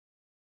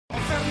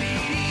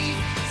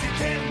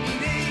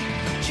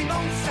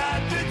à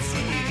te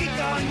tirer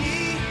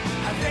gagner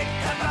avec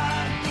ta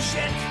balle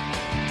bouchette.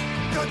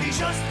 T'as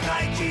déjà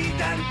striké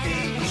dans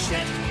tes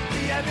bouchettes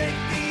et avec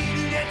tes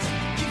lunettes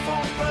qui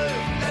font peur,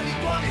 la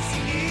victoire est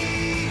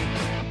signée.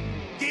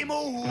 Game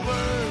over.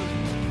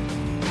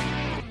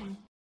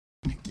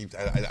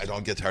 I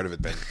don't get tired of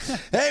it, Ben.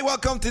 Hey,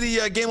 welcome to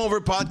the Game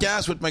Over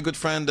podcast with my good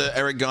friend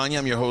Eric Gagne.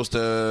 I'm your host,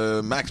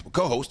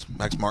 co-host,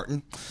 Max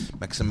Martin.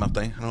 Maxime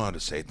Martin. I don't know how to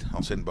say it.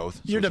 I'll say it in both.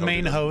 You're the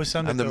main host.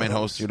 I'm the main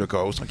host. You're the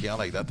co-host. Okay, I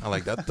like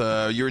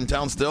that. You're in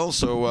town still,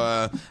 so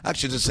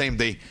actually it's the same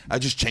day. I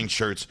just changed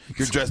shirts.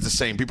 You're dressed the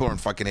same. People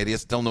aren't fucking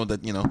idiots. They'll know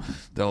that,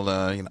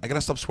 I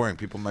gotta stop swearing.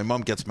 My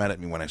mom gets mad at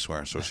me when I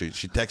swear, so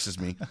she texts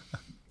me.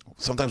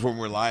 Sometimes when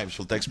we're live,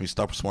 she'll text me,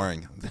 stop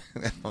swearing.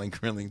 Like,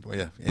 really? Well,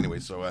 yeah. Anyway,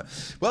 so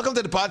welcome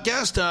to the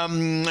podcast.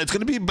 It's going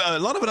to be a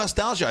lot of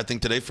nostalgia, I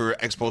think, today for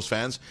Expos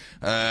fans.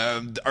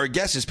 Our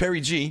guest is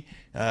Perry G,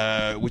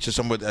 which is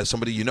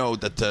somebody you know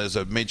that is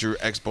a major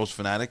Expos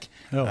fanatic.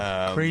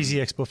 Crazy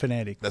Expo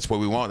fanatic. That's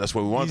what we want.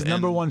 He's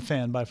number one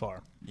fan by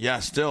far. Yeah,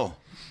 still.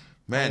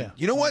 Man, yeah.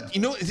 You know what?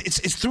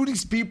 It's through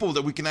these people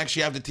that we can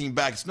actually have the team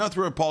back. It's not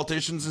through our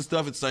politicians and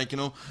stuff. It's like,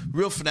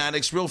 real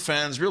fanatics, real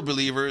fans, real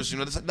believers.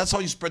 That's how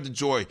you spread the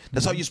joy.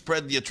 That's how you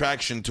spread the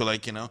attraction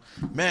to,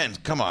 man,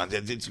 come on.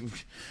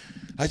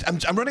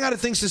 I'm running out of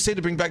things to say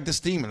to bring back this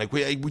team. Like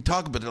we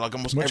talk about it like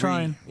almost We're every.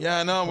 trying. Yeah,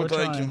 I know. We're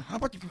trying. How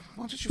about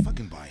why don't you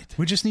fucking buy it?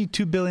 We just need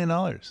 $2 billion.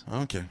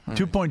 Okay.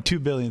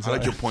 $2.2 billion. I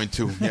like your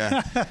 $0.2.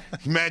 Yeah.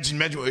 imagine.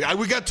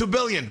 We got $2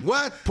 billion.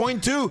 What?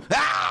 $0.2?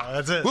 Ah!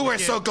 That's it. We were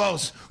so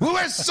close.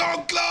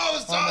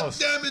 Oh,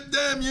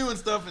 damn you and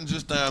stuff. And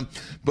just,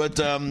 but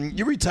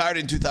you retired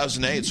in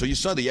 2008, so you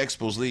saw the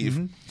Expos leave.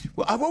 Mm-hmm.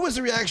 Well, what was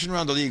the reaction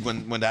around the league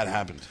when that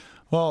happened?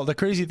 Well, the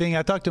crazy thing,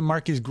 I talked to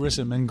Marquise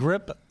Grissom and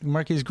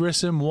Marquise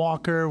Grissom,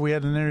 Walker. We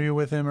had an interview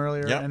with him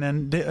earlier, yep. And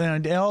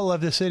then they all love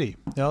the city.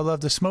 They all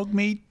love the smoked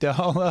meat. They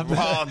all love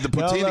the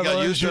poutine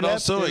got used to it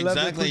also.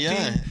 Exactly,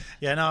 yeah.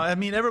 Yeah, no, I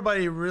mean,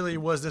 everybody really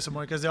was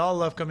disappointed because they all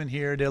love coming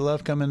here. They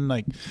love coming,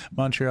 like,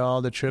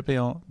 Montreal, the trip,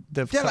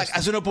 like,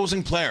 as an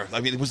opposing player.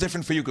 I mean, it was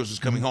different for you because it was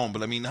coming home.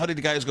 But, I mean, how did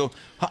the guys go?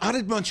 How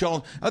did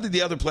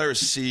the other players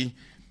see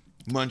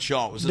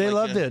Montreal? They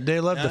loved it.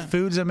 They loved the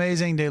food's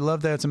amazing. They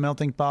love that it's a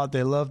melting pot.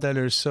 They love that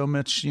there's so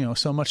much,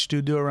 so much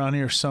to do around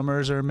here.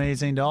 Summers are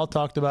amazing. They all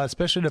talked about,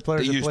 especially the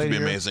players. They used to be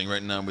here. Amazing.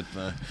 Right now with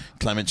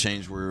climate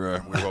change, we're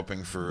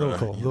hoping for a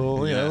little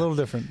cool, a little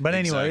different. But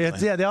anyway,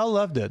 exactly. They all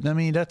loved it. I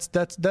mean, that's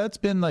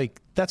been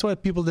like. That's why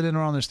people didn't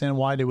understand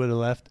why they would have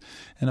left,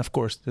 and of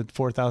course, the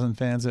 4,000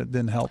 fans that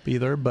didn't help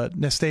either. But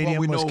the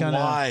stadium was kind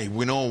of.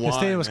 We know why. The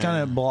stadium was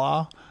kind of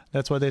blah.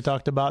 That's what they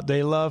talked about.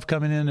 They love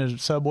coming in the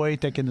subway,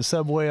 taking the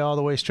subway all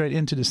the way straight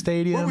into the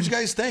stadium. Where would you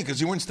guys stay?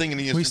 Because you weren't staying in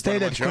the. We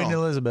stayed at Queen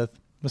Elizabeth.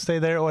 We stayed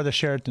there or the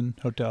Sheraton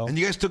Hotel. And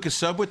you guys took a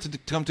subway to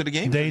come to the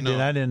game? They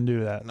did. I didn't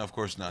do that. No, of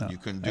course not. No, you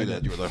couldn't do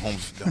that. You were the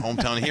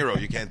hometown hero.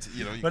 You can't.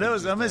 But it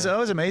was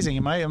amazing.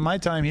 In my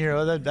time here,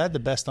 I had the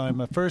best time.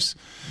 My first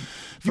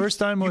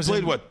time was. You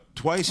played what?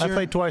 Twice here? I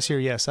played twice here,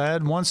 yes. I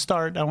had one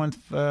start. I went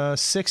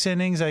 6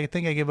 innings. I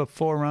think I gave up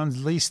 4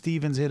 runs. Lee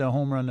Stevens hit a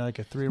home run, like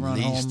a 3-run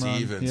home run. Lee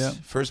Stevens. Yeah.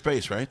 First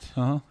base, right?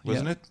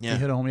 Wasn't it? Yeah. He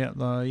hit a home,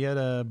 yeah. He had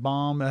a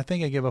bomb. I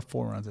think I gave up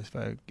 4 runs, if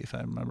I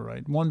remember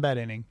right. 1 bad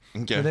inning.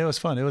 Okay. But it was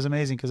fun. It was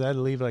amazing because I had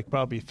to leave like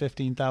probably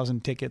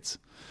 15,000 tickets.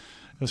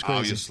 It was crazy.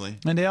 Obviously.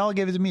 And they all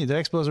gave it to me. The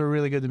Expos were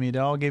really good to me. They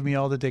all gave me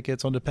all the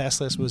tickets. On the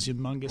pass list was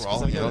humongous.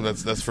 Well,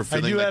 that's for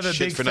feeling like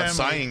shit for not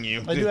signing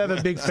you. I do have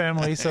a big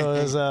family, so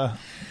it was...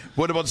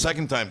 What about the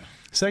second time?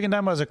 Second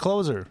time I was a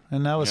closer,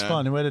 and that was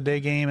fun. We had a day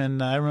game,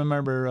 and I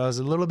remember I was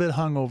a little bit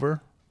hungover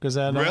because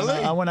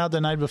I went out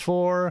the night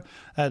before.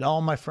 I had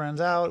all my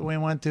friends out. We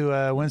went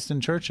to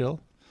Winston Churchill.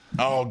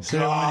 Oh,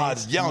 God.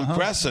 Yeah, on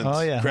Crescent. Oh,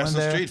 yeah.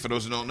 Crescent Street, for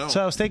those who don't know.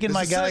 So I was taking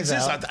my guys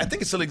out. I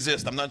think it still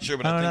exists. I'm not sure,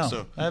 but I think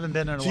so. I haven't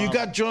been there in a while. So you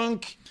got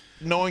drunk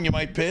knowing you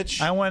might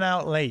pitch? I went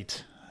out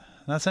late.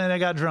 Not saying I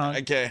got drunk.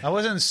 Okay. I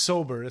wasn't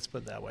sober, let's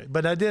put it that way.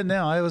 But I did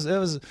now. It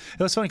was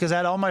funny because I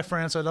had all my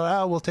friends. So I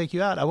thought, we'll take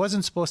you out. I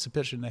wasn't supposed to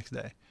pitch the next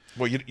day.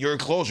 Well, you're a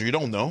closer. You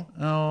don't know.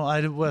 No,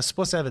 I was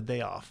supposed to have a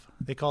day off.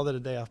 They called it a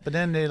day off. But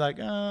then they like,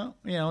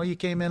 you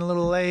came in a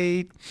little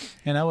late,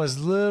 and I was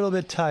a little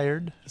bit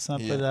tired. Let's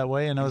not put it that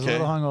way. And I was a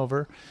little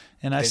hungover,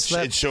 and I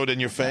slept. It showed in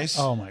your face?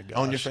 Oh, my gosh.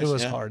 On your face? It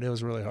was hard. It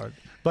was really hard.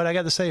 But I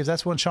got the saves.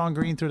 That's when Sean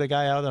Green threw the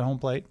guy out at home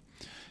plate.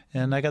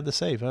 And I got the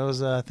save. I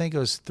was, I think it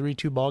was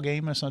 3-2 ball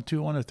game. It's not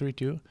 2-1 or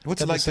 3-2.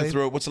 What's it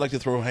like to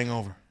throw a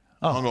hangover?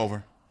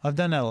 Hungover. I've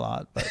done that a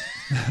lot, but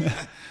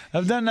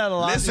I've done that a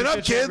lot. Listen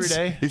up, kids.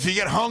 If you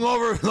get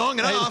hungover long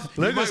enough,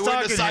 you might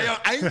win the Cy Young.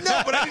 I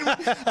know, but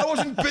I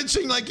wasn't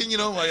pitching like,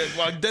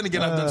 well, then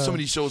again, I've done so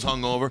many shows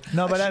hungover.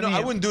 No, but I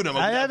wouldn't do them.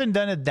 I haven't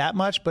done it that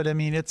much, but I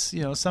mean, it's,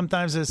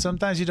 sometimes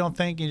you don't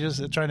think, you're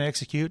just trying to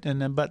execute.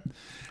 And then, but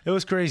it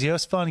was crazy. It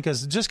was fun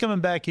because just coming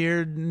back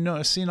here,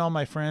 seeing all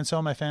my friends,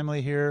 all my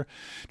family here,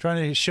 trying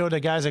to show the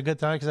guys a good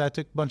time because I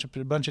took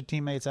a bunch of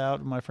teammates out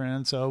with my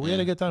friends. So we had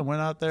a good time.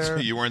 Went out there. So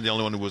you weren't the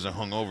only one who wasn't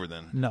hungover. hungover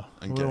then. No,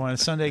 Okay. we were on a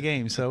Sunday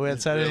game, so we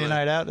had Saturday Really?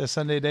 night out, a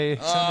Sunday day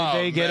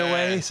man.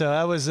 getaway. So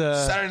that was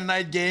Saturday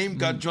night game,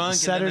 got drunk,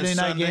 Saturday and then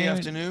the night Sunday game,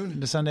 afternoon.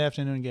 the Sunday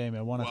afternoon game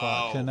at 1:00,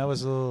 Wow. and that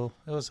was a little.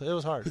 It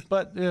was hard,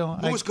 but Who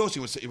was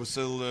coaching? It was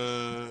still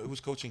who was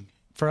coaching?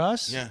 for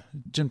us. Yeah.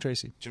 Jim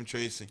Tracy. Jim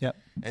Tracy. Yep.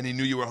 And he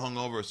knew you were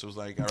hungover, so it was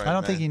like, all right. I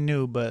don't man. think he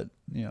knew, but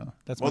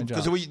that's Well, my 'cause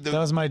job. the way the- that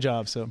was my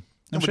job. So No,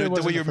 I'm but sure it the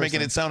wasn't way you're first making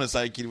time. it sound, it's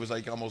like he was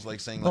like almost like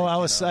saying. Oh,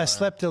 Like, I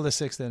slept till the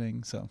 6th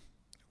inning, so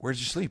Where did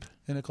you sleep?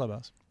 in the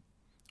clubhouse,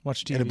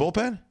 watch TV. In a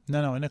bullpen?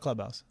 No, in the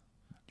clubhouse.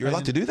 You're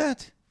allowed to do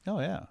that? Oh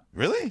yeah.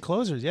 Really?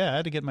 Closers, yeah. I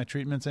had to get my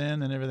treatments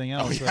in and everything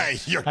else. Oh, yeah,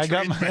 your I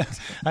got treatment.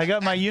 I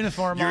got my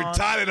uniform You're on.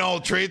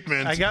 Tylenol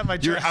treatment. I got my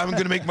I'm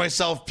going to make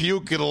myself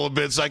puke a little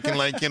bit so I can,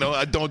 like,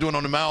 I don't do it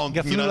on the mound.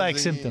 Got you know? flu-like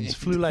symptoms.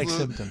 Flu-like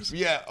symptoms.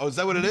 Yeah. Oh, is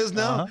that what it is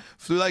now? Uh-huh.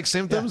 Flu-like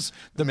symptoms?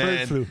 Yeah, the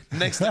bird flu.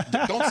 Next,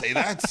 don't say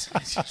that.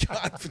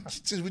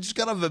 God, we just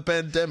got out of a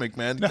pandemic,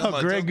 man. No, Come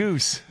on, Grey don't-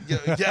 Goose.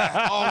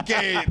 Yeah.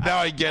 Okay. Now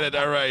I get it.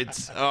 All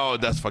right. Oh,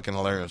 that's fucking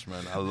hilarious,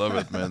 man. I love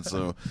it, man.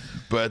 So,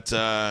 but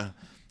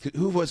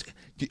who was?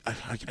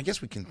 I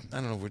guess we can. I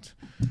don't know.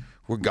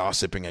 We're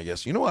gossiping. I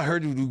guess. You know, I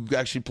heard who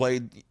actually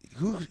played.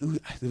 Who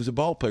there was a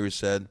ball player who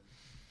said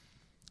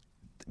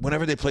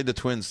whenever they played the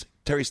Twins,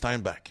 Terry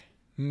Steinbach.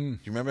 Do you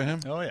remember him?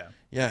 Oh yeah.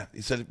 Yeah,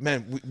 he said,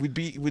 "Man, we'd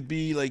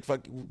be like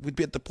we'd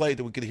be at the plate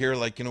and we could hear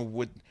like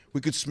what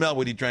we could smell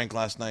what he drank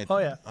last night. Oh,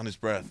 yeah. On his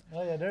breath.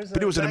 Oh yeah. There's.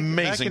 But he was an back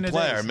amazing in the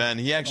player, days. man.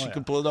 He actually Oh, yeah.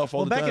 could pull it off all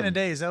Well, the back time. in the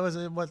days,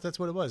 that's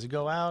what it was. You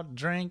go out,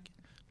 drink,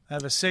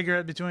 have a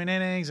cigarette between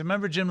innings.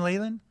 Remember Jim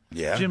Leland?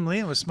 Yeah. Jim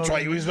Leland was smoking. That's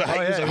right. He was, Oh, he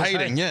was he was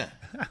hiding. Yeah,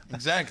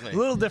 exactly. A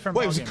little different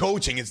Well, he was ballgame.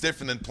 coaching. It's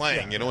different than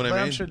playing. You know what But I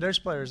I'm mean? sure there's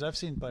players. I've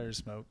seen players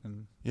smoke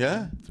and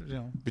Yeah.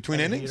 Between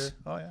have a innings? heater.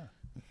 Oh yeah.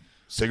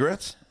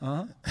 Cigarettes?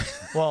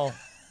 Well,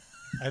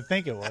 I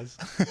think it was.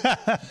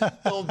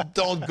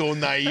 Don't go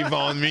naive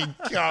on me.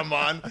 Come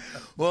on.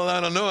 Well,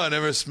 I don't know. I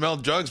never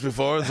smelled drugs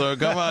before, so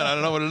come on. I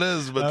don't know what it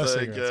is, but Oh, like,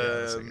 cigarettes,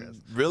 yeah, cigarettes.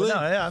 really? No,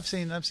 yeah, I've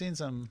seen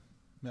some.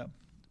 Yeah.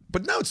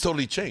 But now it's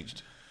totally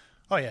changed.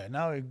 Oh yeah,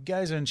 now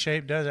guys are in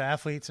shape, guys are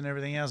athletes and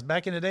everything else.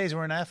 Back in the days, we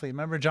were an athlete.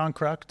 Remember John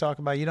Kruk talk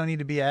about you don't need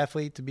to be an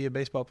athlete to be a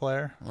baseball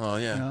player. Oh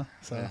yeah. You know?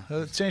 So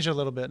it's changed a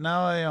little bit.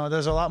 Now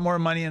there's a lot more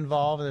money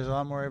involved. There's a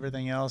lot more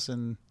everything else,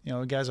 and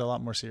guys are a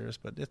lot more serious.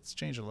 But it's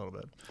changed a little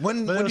bit.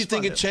 When But do was you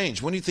think fun. it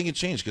changed? When do you think it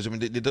changed? Because I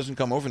mean, it doesn't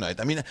come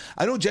overnight. I mean,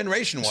 I know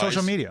generation-wise.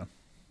 Social media,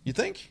 You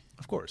think?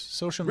 of course.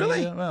 Social Really?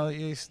 media. Well,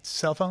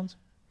 cell phones.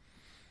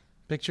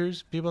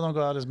 Pictures. People don't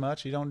go out as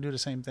much. You don't do the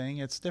same thing.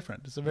 It's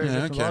different. It's a very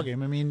different okay.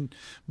 ballgame. I mean,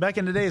 back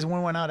in the days when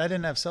we went out, I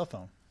didn't have cell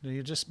phone.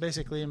 You just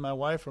basically, my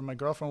wife or my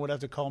girlfriend would have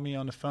to call me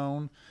on the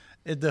phone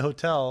at the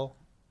hotel,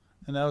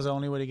 and that was the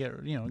only way to get a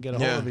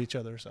hold Yeah. of each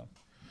other. So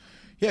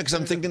Yeah, because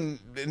I'm thinking,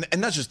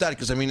 and not just that,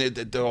 because I mean,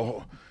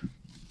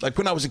 like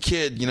when I was a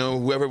kid,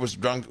 whoever was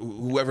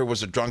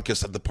the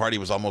drunkest at the party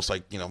was almost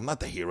like, not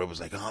the hero. It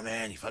was like, oh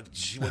man, you fucking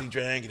see what he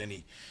drank,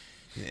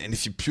 and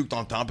if you puked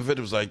on top of it,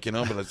 it was like,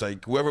 but it's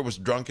like whoever was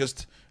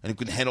drunkest and who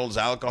could handle his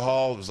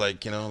alcohol, it was like,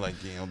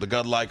 the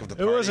godlike of the it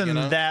party.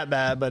 wasn't that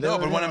bad, but No, it,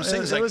 but what I'm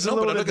saying is like, was a no,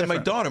 but I little look bit at my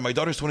different. daughter. My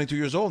daughter's 22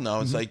 years old now.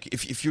 It's like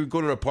if you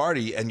go to a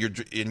party and you're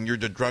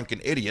the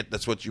drunken idiot,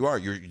 that's what you are.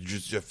 You're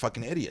just a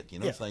fucking idiot.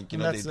 It's like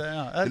and they that's,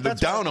 look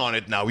that's down on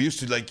it now. We used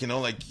to like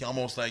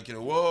almost like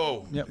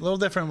whoa. Yeah, a little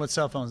different with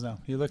cell phones now.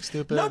 You look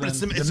stupid. No, but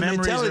it's and the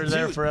memories mentality are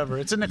there too. forever.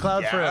 It's in the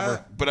cloud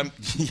forever. But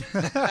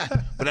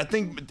but I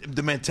think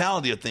the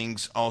mentality of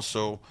things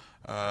also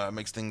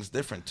makes things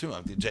different too.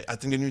 I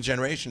think the new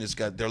generation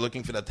they're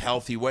looking for that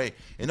healthy way,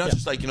 and not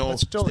just like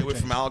That's stay totally away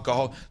from changed.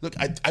 alcohol. Look,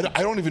 I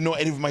don't even know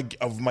any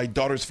of my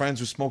daughter's friends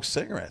who smoke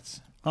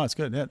cigarettes. Oh, it's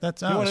good. Yeah,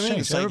 that's You know what I mean?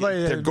 changed. It's like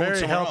Everybody they're going very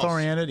somewhere health else.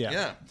 oriented. Yeah.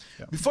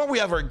 Yeah. Before we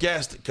have our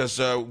guest, because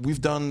we've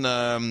done,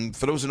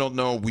 for those who don't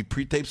know, we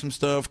pre-taped some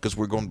stuff because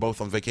we're going both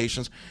on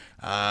vacations.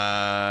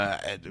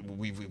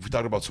 We've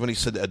talked about so many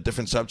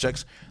different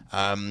subjects,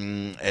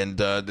 and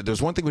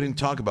there's one thing we didn't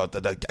talk about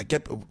that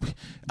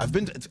I've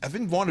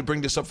been wanting to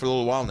bring this up for a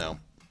little while now,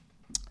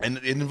 and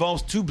it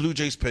involves two Blue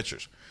Jays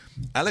pitchers,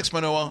 Alex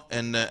Manoah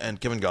and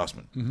Kevin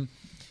Gausman. Mm-hmm.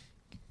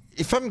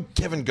 If I'm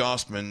Kevin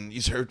Gausman,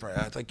 he's hurt, right?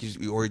 I think he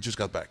just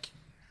got back.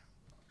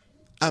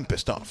 I'm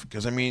pissed off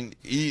because I mean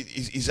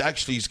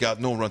he's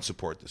got no run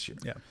support this year.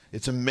 Yeah,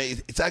 it's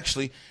amazing. It's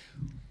actually,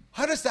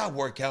 how does that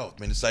work out?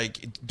 I mean, it's like,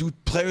 do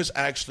players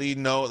actually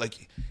know?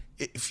 Like,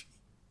 if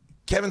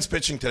Kevin's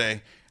pitching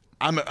today,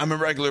 I'm a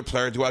regular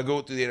player. Do I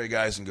go to the other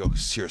guys and go,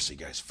 seriously,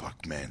 guys,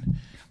 fuck, man,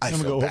 I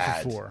feel go 0 for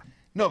bad. 4.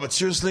 No, but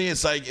seriously,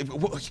 it's like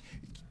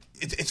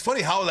it's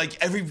funny how like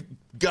every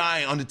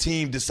guy on the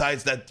team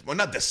decides that, well,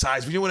 not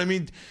decides, but you know what I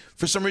mean?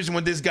 For some reason,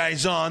 when this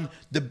guy's on,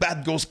 the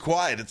bat goes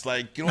quiet. It's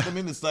like, you know what I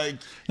mean? It's like,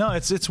 No,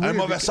 it's weird. I'm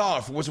a because-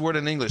 Vassar. What's the word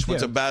in English?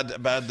 What's Yeah. a bad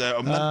not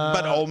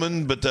bad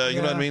omen, but you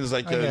know what I mean? It's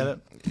like, I get it.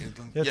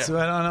 It's, yeah.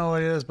 I don't know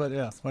what it is, but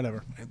yeah,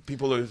 whatever.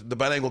 People are, the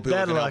bad angle people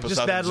Bad can luck, help us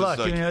just out. bad It's luck.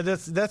 like,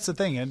 That's the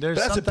thing. And there's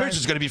that's the sometimes- pitch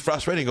is going to be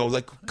frustrating. Go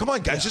like, come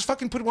on, guys, just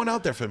fucking put one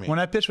out there for me. When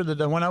I pitched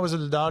when I was at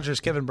the Dodgers,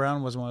 Kevin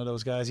Brown was one of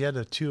those guys. He had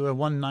a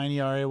 1.90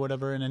 ERA or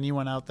whatever, and then he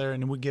went out there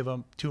and would give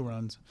up 2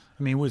 runs.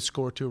 I mean, would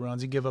score 2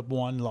 runs, he'd give up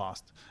 1,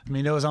 lost. I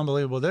mean, it was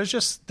unbelievable.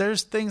 There's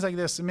things like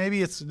this.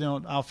 Maybe it's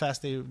how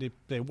fast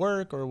they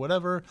work or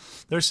whatever.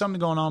 There's something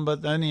going on,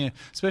 but then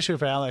especially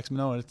for Alex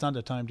Manoah, it's not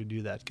the time to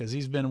do that because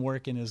he's been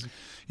working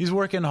he's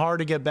working hard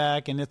to get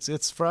back, and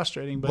it's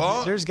frustrating.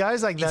 But there's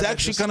guys like that. He's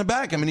actually kind of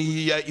back. I mean,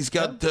 he's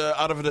got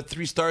out of the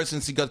 3 starts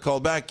since he got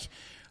called back.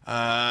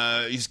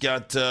 He's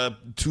got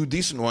 2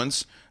 decent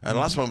ones. The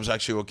last one was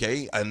actually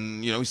okay,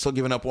 and he's still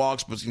giving up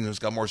walks, but he's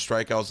got more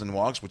strikeouts than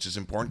walks, which is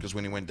important because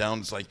when he went down,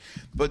 it's like.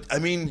 But I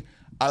mean,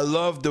 I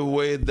love the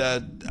way.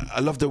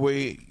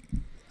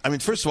 I mean,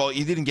 first of all,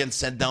 he didn't get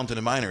sent down to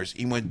the minors.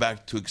 He went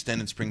back to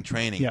extended spring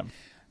training. Yeah.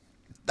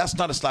 That's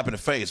not a slap in the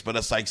face, but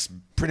that's like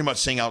pretty much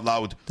saying out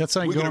loud. That's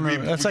like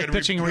that's like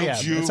pitching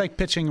rehab. It's like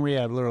pitching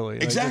rehab, literally.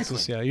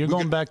 Exactly. Like you're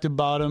going back to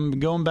bottom,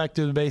 going back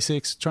to the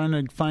basics, trying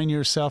to find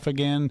yourself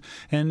again.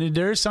 And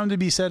there is something to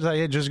be said. Like,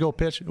 hey, just go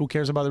pitch. Who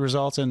cares about the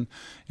results? And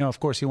of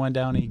course, he went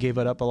down. And he gave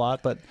it up a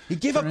lot, but he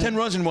gave up 10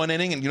 runs in 1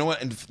 inning. And you know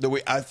what? And the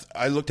way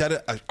I looked at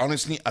it,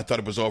 honestly, I thought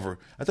it was over.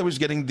 I thought he was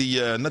getting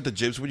the not the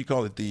jibs. What do you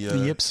call it? The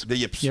yips. The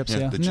yips. Yeah.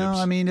 The jibs. No,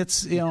 I mean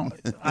it's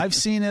I've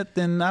seen it,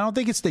 and I don't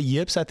think it's the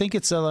yips. I think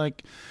it's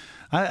like.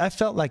 I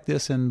felt like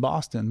this in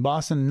Boston.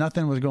 Boston,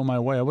 nothing was going my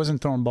way. I wasn't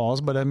throwing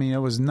balls, but I mean, it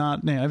was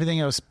not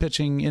everything. I was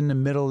pitching in the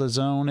middle of the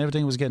zone.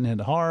 Everything was getting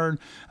hit hard.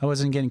 I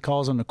wasn't getting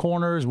calls on the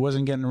corners.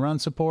 Wasn't getting run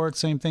support.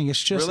 Same thing.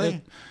 It's just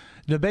really.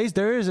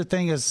 There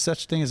is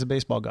such thing as the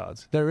baseball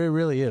gods. There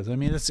really is. I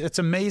mean, it's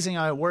amazing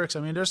how it works.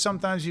 I mean, there's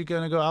sometimes you're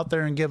gonna go out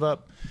there and give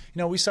up.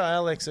 We saw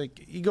Alex. Like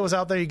he goes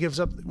out there, he gives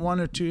up 1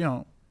 or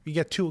 2. You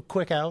get 2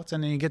 quick outs,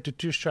 and then you get to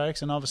 2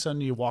 strikes, and all of a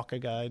sudden you walk a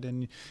guy,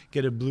 then you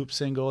get a bloop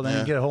single, then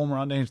you get a home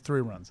run, then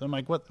 3 runs. I'm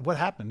like, what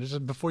happened? This is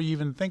before you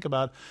even think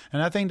about it.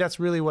 And I think that's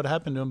really what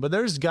happened to him. But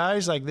there's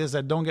guys like this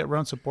that don't get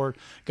run support.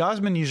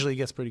 Gosman usually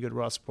gets pretty good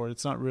run support.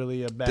 It's not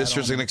really a bad. This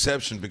was an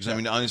exception because I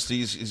mean,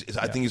 honestly,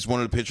 I think he's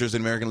one of the pitchers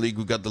in the American League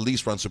who got the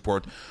least run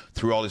support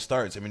through all his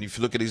starts. I mean, if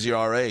you look at his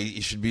ERA,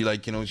 he should be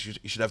like he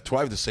should have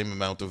twice the same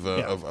amount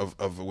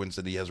of wins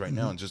that he has right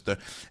now. And just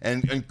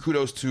and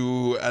kudos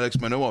to Alex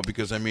Manoah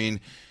because I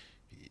mean.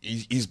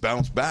 He's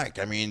bounced back.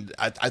 I mean,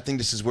 I think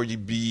this is where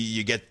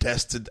you get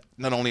tested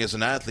not only as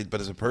an athlete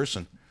but as a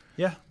person.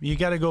 Yeah, you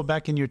got to go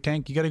back in your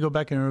tank. You got to go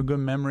back in a good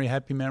memory,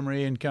 happy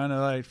memory, and kind of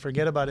like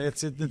forget about it.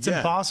 It's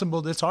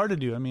impossible. It's hard to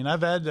do. I mean,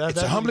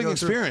 it's a humbling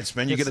experience,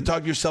 man. You got to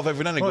talk to yourself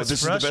every night and go, "This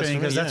is the best for me."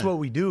 Because that's what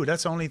we do.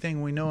 That's the only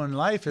thing we know in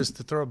life is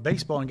to throw a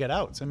baseball and get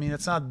outs. I mean,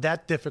 it's not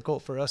that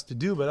difficult for us to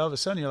do. But all of a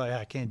sudden, you're like,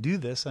 I can't do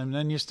this, and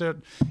then you're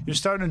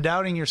starting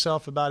doubting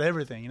yourself about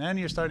everything, and then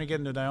you're starting to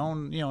get into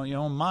your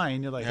own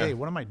mind. You're like, hey,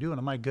 what am I doing?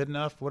 Am I good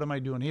enough? What am I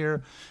doing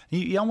here?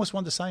 He almost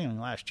won the Cy Young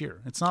last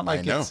year. It's not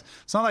like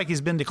it's not like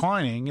he's been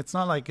declining. It's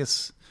not like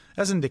it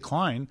hasn't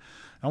declined.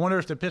 I wonder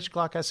if the pitch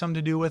clock has something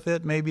to do with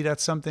it. Maybe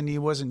that's something he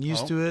wasn't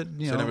used to it.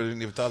 I never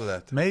even thought of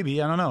that.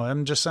 Maybe, I don't know.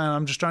 I'm just saying.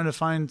 I'm just trying to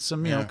find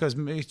some, because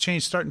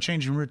starting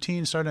changing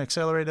routine, starting to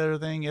accelerate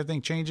everything.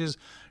 Everything changes.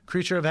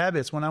 Creature of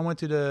habits. When I went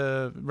to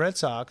the Red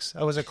Sox,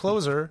 I was a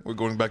closer. We're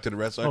going back to the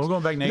Red Sox. Oh, we're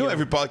going back negative.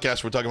 Every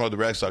podcast we're talking about the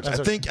Red Sox.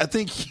 I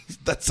think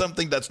that's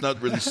something that's not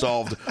really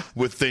solved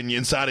within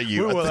inside of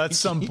you. Well, at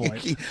some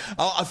point,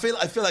 I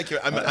feel like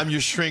I'm your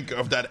shrink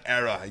of that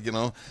era.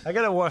 I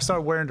gotta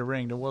start wearing the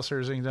ring, the World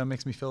Series ring. That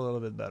makes me feel a little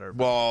bit better.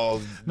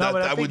 Well,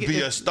 that would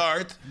be a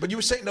start. But you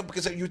were saying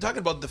because you were talking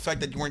about the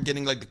fact that you weren't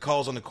getting like the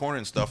calls on the corner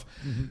and stuff.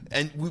 Mm-hmm.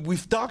 And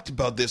we've talked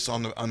about this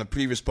on a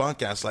previous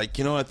podcast. Like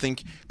I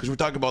think because we're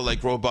talking about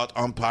like robot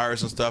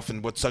umpires and stuff,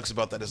 and what sucks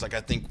about that is like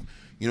I think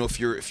if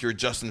you're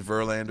Justin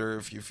Verlander,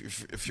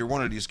 if you're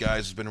one of these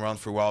guys who's been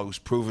around for a while, who's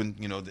proven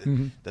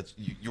that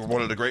you're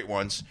one of the great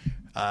ones,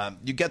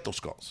 you get those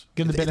calls.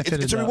 Get the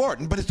benefit. It's a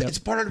reward, but it's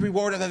part of the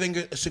reward of having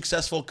a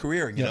successful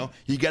career.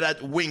 You get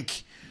that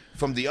wink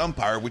from the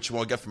umpire, which you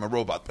won't get from a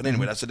robot. But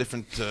anyway, that's a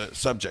different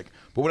subject.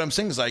 But what I'm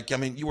saying is like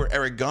you were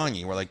Eric Gagne,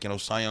 you were like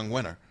Cy Young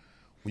winner.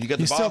 When you get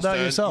the still doubt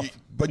yourself,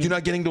 but you're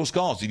not getting those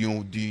calls.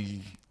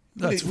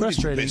 That's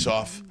frustrating. Did you piss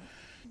off?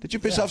 Did you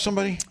piss off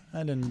somebody? I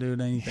didn't do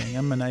anything.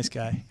 I'm a nice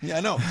guy. Yeah, I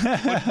know.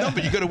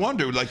 But you got to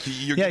wonder, like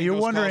you're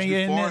wondering,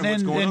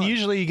 and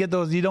usually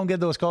you don't get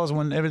those calls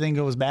when everything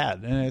goes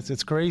bad, and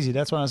it's crazy.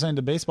 That's what I'm saying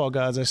to baseball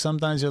gods.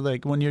 Sometimes you're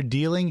like when you're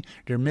dealing,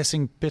 they're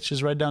missing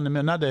pitches right down the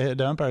middle. Not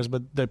the umpires,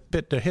 but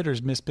the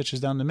hitters miss pitches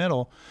down the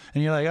middle,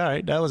 and you're like, all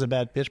right, that was a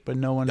bad pitch, but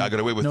no one got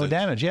away with no it.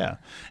 damage. Yeah,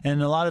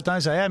 and a lot of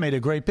times I made a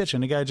great pitch,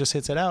 and the guy just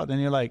hits it out,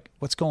 and you're like,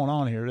 what's going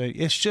on here?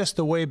 It's just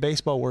the way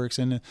baseball works,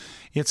 and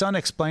it's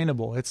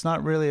unexplainable. It's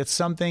not really. It's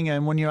something,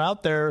 and when you're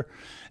out there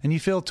and you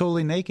feel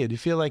totally naked, you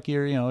feel like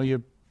you're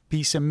a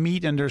piece of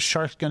meat and there's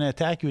sharks going to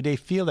attack you. They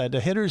feel that. The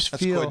hitters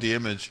feel. That's quite the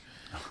image.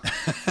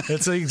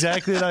 It's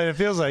exactly what it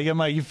feels like. I'm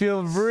like, you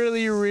feel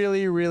really,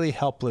 really, really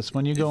helpless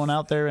when you're going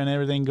out there and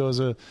everything goes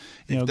goes to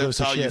shit. That's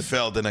how you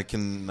felt, then I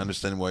can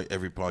understand why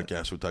every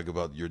podcast would talk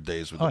about your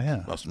days with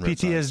the Boston Red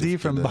Sox. PTSD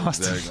from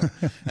Boston.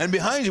 And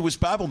behind you was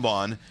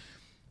Papelbon,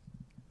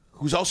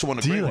 who's also one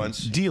of the great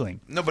ones.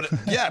 Dealing. No, but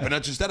but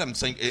not just that. I'm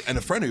saying, and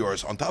a friend of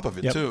yours on top of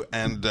it too.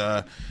 And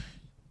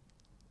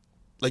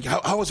Like,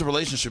 how was the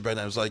relationship right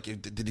now? It was like,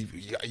 did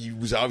he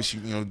was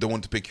obviously, the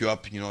one to pick you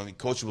up,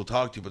 coach will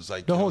talk to you, but it's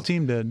like. The whole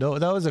team did.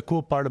 That was a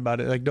cool part about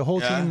it. Like, the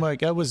whole team,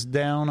 like, I was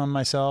down on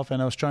myself,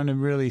 and I was trying to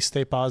really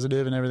stay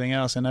positive and everything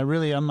else. And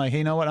I'm like, hey,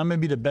 you know what? I'm going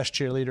to be the best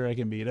cheerleader I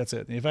can be. That's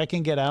it. If I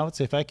can get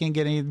outs, if I can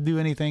do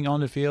anything on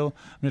the field,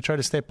 I'm going to try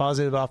to stay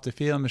positive off the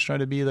field. I'm going to try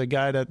to be the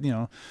guy that,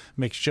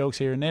 makes jokes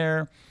here and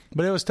there.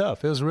 But it was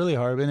tough. It was really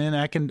hard. And then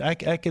I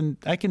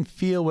can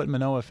feel what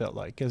Manoah felt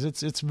like, because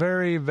it's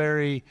very,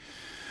 very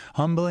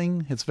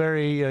humbling. It's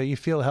very you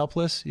feel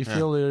helpless. You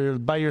feel you're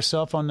by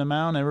yourself on the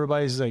mound.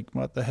 Everybody's like,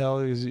 "What the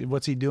hell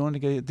what's he doing?"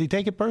 They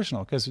take it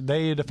personal because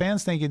the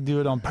fans think you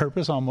do it on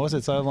purpose almost.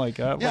 It's like,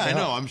 I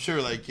know. I'm sure,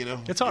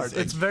 it's hard.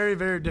 It's very,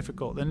 very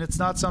difficult, and it's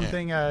not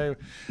something I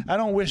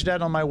don't wish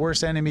that on my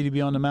worst enemy to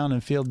be on the mound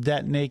and feel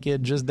that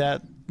naked, just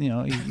that.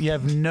 You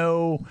have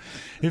no.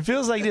 It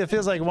feels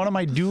like what am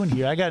I doing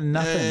here? I got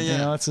nothing.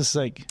 It's just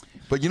like.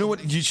 But you know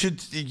what?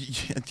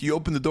 You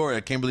open the door.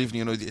 I can't believe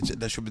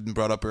that should have been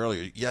brought up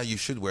earlier. Yeah, you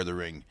should wear the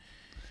ring.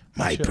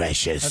 My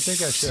precious. I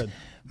think I should.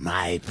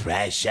 My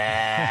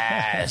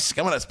precious.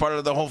 Come on, that's part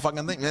of the whole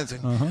fucking thing.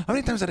 How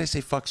many times did I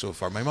say fuck so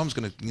far? My mom's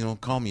gonna,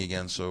 call me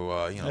again. So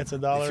It's $1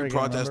 if you're again,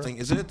 protesting,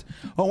 is it?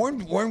 Oh,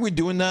 weren't we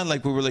doing that?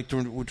 Like we were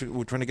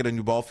we're trying to get a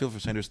new ball field for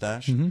Sanders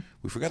Stash. Mm-hmm.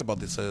 We forgot about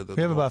this.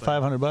 We have about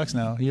 $500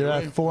 now. You're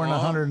at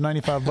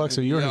 $495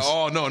 of yours. Yeah,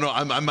 oh no,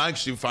 I'm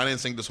actually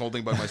financing this whole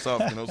thing by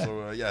myself.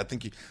 So I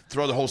think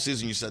throughout the whole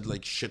season you said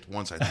like shit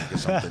once. I think or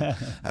something.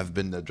 I've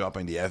been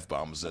dropping the f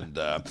bombs and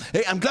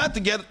hey, I'm glad to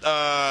get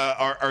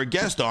our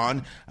guest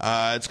on.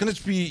 It's gonna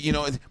be,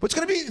 what's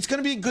gonna be? It's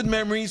gonna be good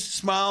memories,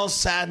 smiles,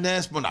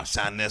 sadness. Well, not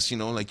sadness,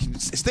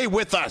 stay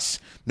with us.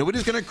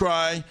 Nobody's gonna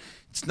cry.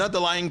 It's not the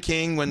Lion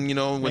King when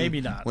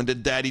maybe not when the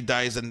daddy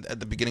dies at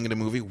the beginning of the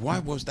movie. Why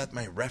was that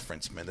my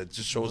reference, man? That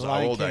just shows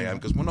how old I am.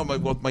 Because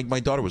my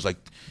daughter was like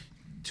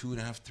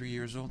 2.5, 3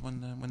 years old when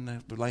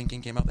the Lion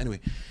King came out. Anyway,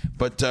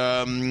 but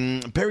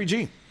Perry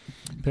G.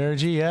 Perry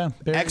G, yeah.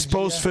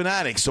 Expos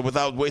fanatic. So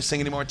without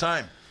wasting any more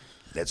time,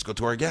 let's go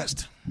to our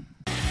guest.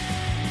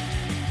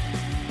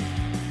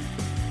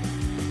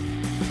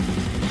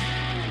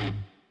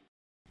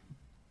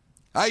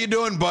 How you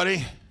doing,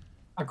 buddy?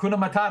 Hakuna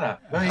Matata.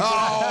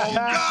 Oh,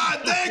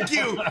 God, thank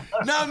you.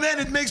 No, man,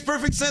 it makes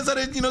perfect sense. That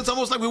it's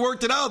almost like we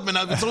worked it out, man.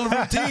 It's all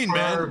routine,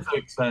 man.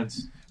 Perfect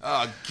sense.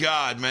 Oh,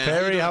 God, man.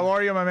 Perry, how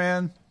are you, my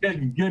man?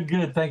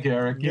 Good. Thank you,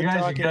 Eric. You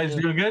guys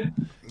doing good?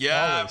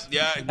 Yeah,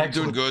 we're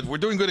doing good. We're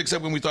doing good,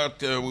 except when we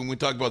talk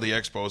about the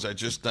Expos. I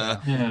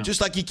just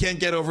like you can't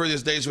get over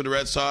these days with the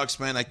Red Sox,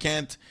 man. I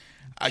can't.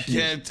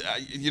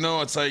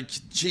 It's like,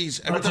 geez.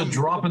 That's a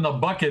drop in the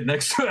bucket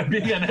next to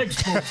being an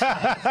Expo.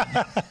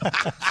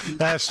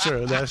 That's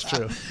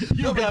true.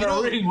 You got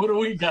a ring. What do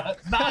we got?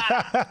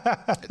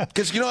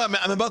 Because,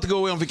 I'm about to go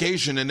away on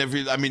vacation, and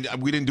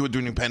we didn't do it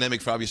during the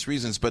pandemic for obvious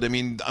reasons, but,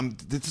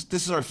 this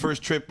is our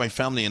first trip, my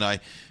family and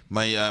I,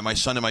 my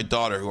son and my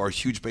daughter, who are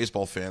huge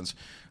baseball fans,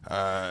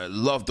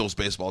 love those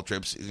baseball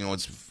trips.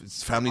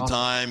 It's family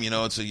time,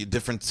 it's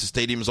different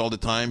stadiums all the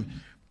time,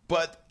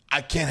 but I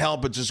can't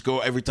help but just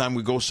go every time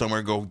we go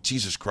somewhere. Go,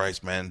 Jesus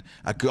Christ, man!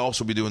 I could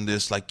also be doing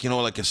this, like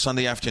a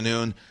Sunday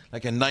afternoon,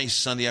 like a nice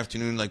Sunday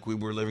afternoon, like we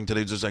were living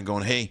today. Just like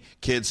going, hey,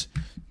 kids,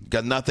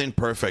 got nothing,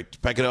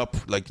 perfect. Pack it up,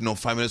 5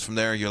 minutes from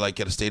there, you're like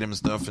at a stadium and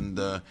stuff. And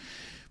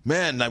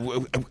man,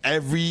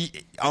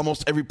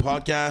 almost every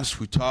podcast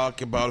we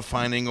talk about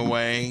finding a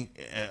way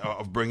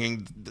of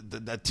bringing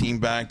that team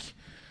back.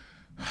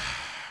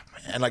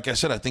 And like I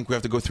said, I think we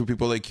have to go through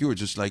people like you.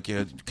 Just like,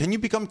 can you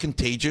become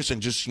contagious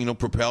and just,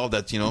 propel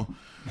that,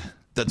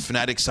 that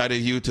fanatic side of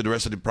you to the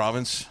rest of the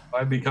province?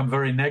 I've become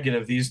very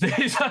negative these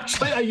days.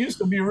 Actually, I used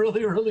to be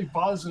really, really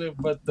positive,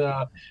 but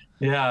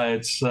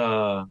it's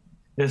not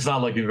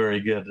looking very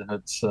good.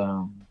 It's,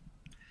 I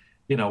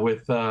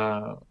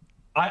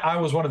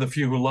was one of the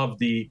few who loved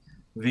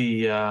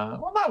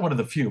well, not one of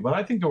the few, but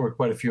I think there were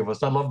quite a few of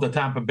us. I loved the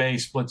Tampa Bay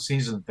split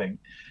season thing.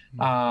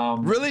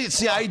 Really?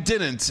 See, I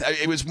didn't.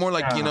 It was more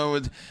like,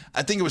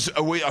 I think it was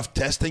a way of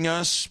testing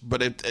us,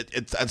 but it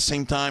at the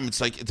same time,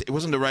 it's like, it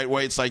wasn't the right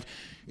way. It's like,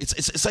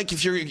 it's like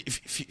if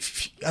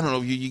I don't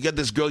know, you get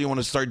this girl you want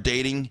to start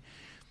dating,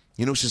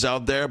 she's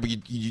out there, but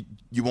you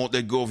won't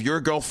let go of your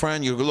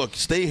girlfriend. You go, look,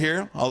 stay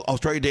here. I'll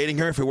try dating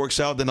her. If it works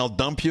out, then I'll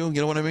dump you.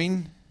 You know what I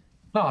mean?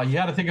 No, you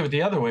got to think of it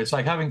the other way. It's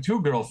like having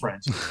two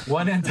girlfriends,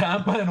 one in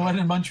Tampa and one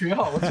in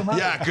Montreal. What's the matter?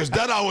 Yeah, because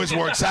that always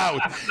works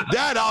out.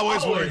 That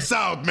always works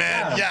out,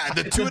 man. Yeah,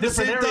 the two at the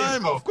same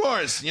time, of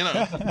course.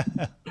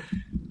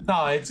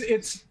 No,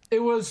 it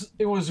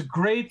was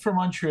great for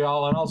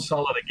Montreal, and I'll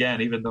sell it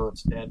again, even though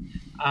it's dead.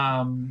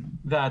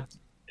 That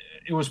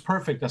it was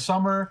perfect. A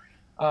summer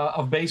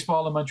of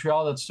baseball in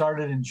Montreal that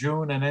started in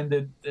June and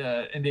ended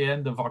in the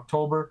end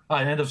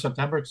of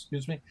September,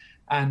 excuse me,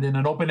 and in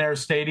an open air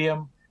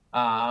stadium.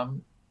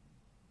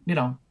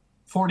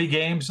 40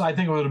 games, I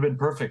think it would have been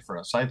perfect for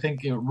us. I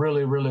think it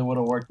really, really would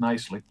have worked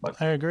nicely.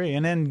 But I agree.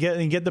 And then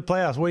get the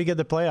playoffs. Where do you get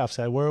the playoffs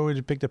at? Where would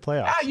you pick the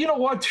playoffs? you know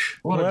what?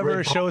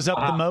 Whoever shows up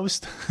the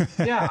most.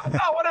 Yeah,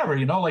 whatever.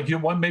 Like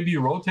maybe you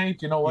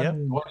rotate.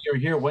 When you're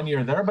here, when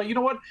you're there. But you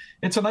know what?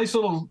 It's a nice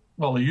little.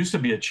 Well, there used to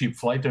be a cheap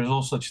flight. There's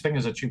no such thing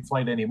as a cheap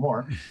flight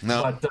anymore.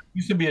 No. But it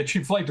used to be a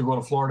cheap flight to go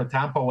to Florida,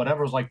 Tampa, whatever.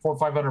 It was like $400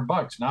 or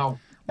 $500. Now.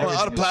 Well,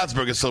 out of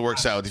Plattsburgh, it still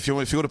works out. If you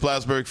go to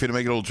Plattsburgh, for you to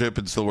make a little trip,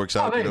 it still works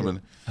out.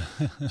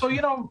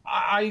 So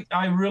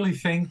I really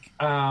think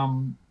I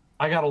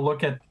got to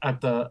look at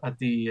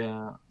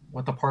the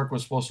what the park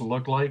was supposed to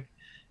look like,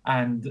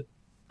 and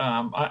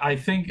I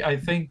think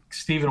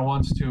Stephen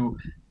wants to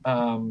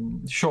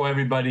show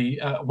everybody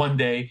one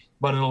day,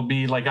 but it'll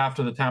be like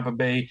after the Tampa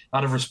Bay,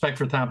 out of respect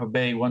for Tampa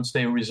Bay, once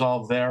they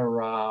resolve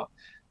their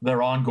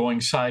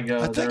ongoing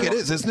saga. I think it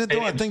is, isn't it?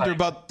 Though I think they're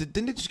about.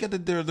 Didn't they just get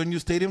their new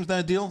stadiums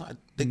that deal?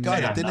 They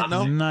got it, didn't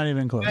know? Not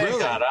even close. They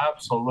got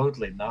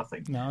absolutely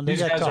nothing. No,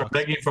 these guys are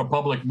begging for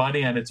public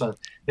money, and it's a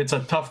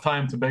tough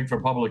time to beg for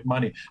public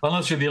money,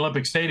 unless you're the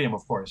Olympic Stadium,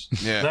 of course.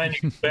 Yeah. Then you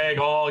can beg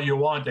all you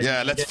want.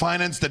 Yeah, let's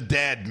finance the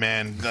dead,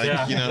 man.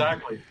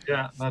 Exactly.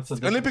 Yeah, that's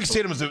the Olympic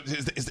Stadium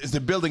is the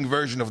building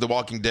version of The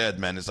Walking Dead,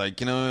 man. It's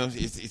like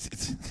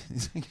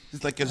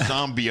it's like a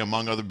zombie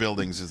among other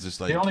buildings. It's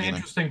just like the only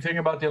interesting thing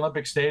about the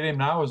Olympic Stadium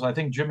now is I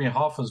think Jimmy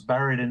Hoff is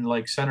buried in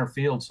like center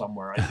field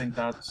somewhere. I think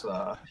that's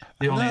the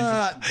only.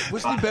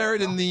 Wasn't he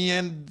buried in the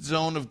end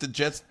zone of the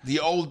Jets, the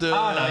old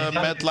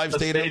MetLife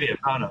Stadium?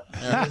 No.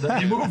 Yeah.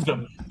 They moved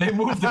him. They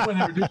moved him when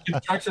they were doing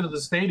construction of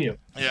the stadium.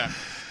 Yeah.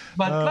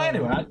 But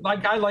anyway,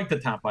 I like the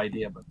Tampa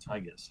idea, but I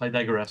guess I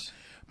digress.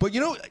 But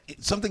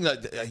something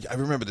that I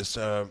remember this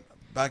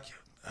back.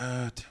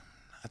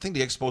 I think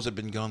the Expos had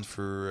been gone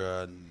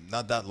for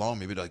not that long,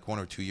 maybe like 1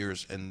 or 2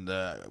 years. And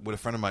with a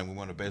friend of mine, we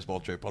went on a baseball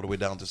trip all the way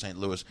down to St.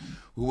 Louis.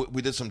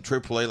 We did some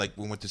AAA, like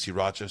we went to see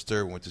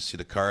Rochester, we went to see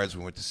the Cards,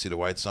 we went to see the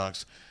White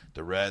Sox,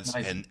 the Reds,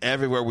 nice. And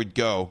everywhere we'd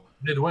go.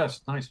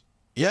 Midwest, nice.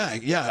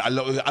 Yeah, I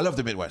love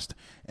the Midwest,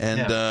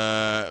 and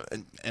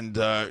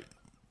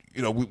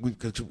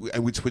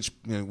we'd switch,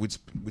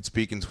 we'd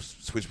speak and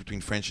switch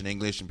between French and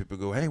English, and people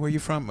go, "Hey, where are you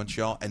from?"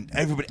 Montreal, and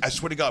everybody, I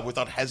swear to God,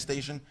 without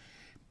hesitation,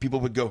 people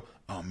would go,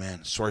 "Oh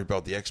man, sorry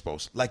about the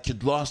Expos," like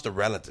you'd lost a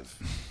relative.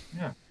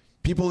 Yeah.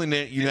 People in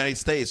the United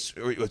States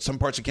or some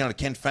parts of Canada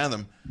can't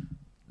fathom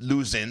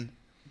losing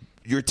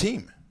your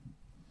team.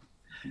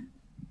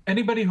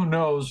 Anybody who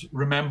knows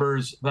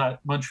remembers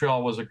that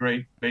Montreal was a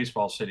great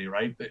baseball city,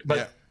 right?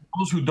 But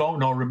those who don't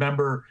know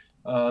remember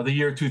the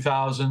year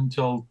 2000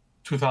 till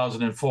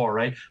 2004,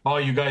 right? Oh,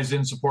 you guys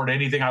didn't support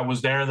anything. I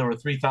was there. There were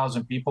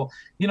 3,000 people.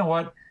 You know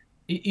what?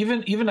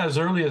 Even as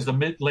early as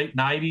the late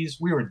 90s,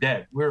 we were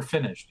dead. We were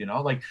finished,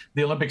 like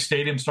the Olympic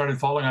Stadium started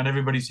falling on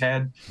everybody's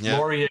head. Yeah.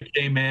 Laurier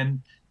came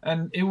in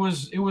and it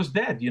was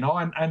dead,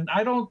 and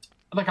I don't,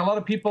 like, a lot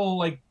of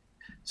people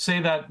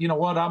say that,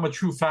 I'm a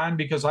true fan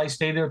because I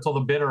stayed there till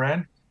the bitter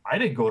end. I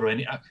didn't go to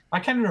any. I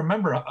can't even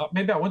remember.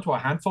 Maybe I went to a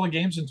handful of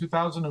games in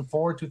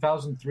 2004,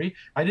 2003.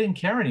 I didn't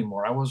care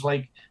anymore. I was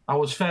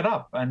fed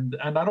up, and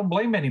I don't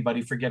blame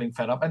anybody for getting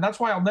fed up. And that's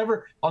why I'll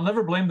never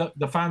blame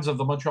the fans of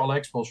the Montreal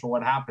Expos for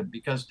what happened,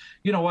 because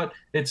you know what?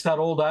 It's that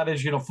old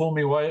adage, fool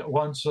me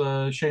once,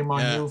 shame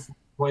on you,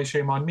 twice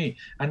shame on me.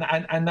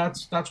 And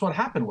that's what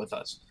happened with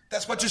us.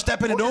 That's what just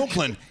happened in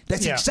Oakland.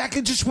 That's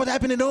exactly just what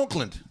happened in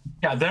Oakland.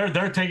 Yeah,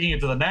 they're taking it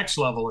to the next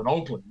level in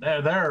Oakland.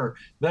 They're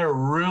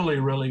really,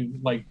 really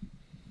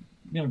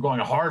going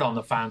hard on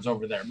the fans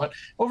over there. But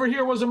over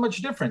here wasn't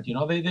much different.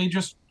 They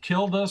just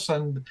killed us,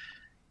 and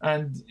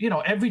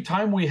every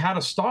time we had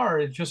a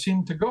star, it just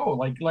seemed to go.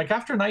 Like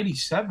after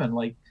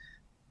 '97,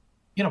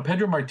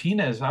 Pedro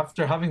Martinez,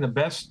 after having the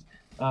best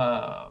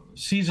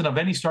season of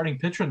any starting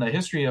pitcher in the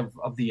history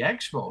of the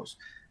Expos.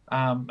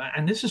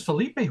 And this is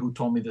Felipe who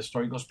told me this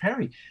story. He goes,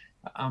 Perry,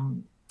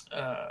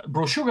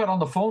 Brochu got on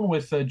the phone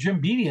with Jim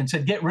Beattie and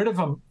said, get rid of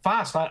him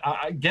fast.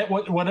 I get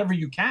whatever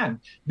you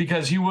can,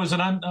 because he was he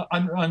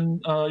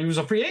was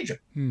a free agent.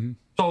 Mm-hmm.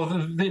 So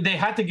they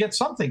had to get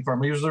something from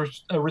him. He was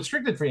a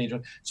restricted free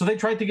agent. So they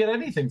tried to get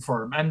anything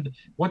for him. And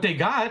what they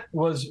got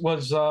was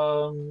what's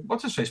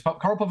his face?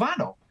 Carl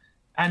Pavano.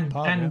 And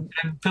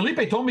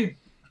Felipe told me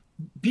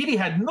Beattie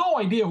had no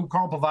idea who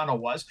Carl Pavano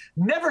was,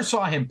 never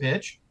saw him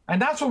pitch.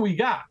 And that's what we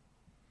got.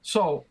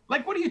 So,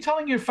 what are you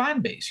telling your fan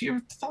base?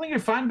 You're telling your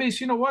fan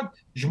base, you know what?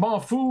 Je m'en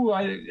fous.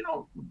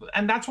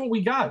 And that's what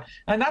we got.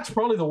 And that's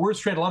probably the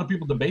worst trade. A lot of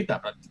people debate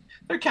that, but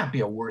there can't be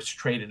a worse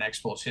trade in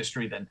Expos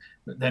history than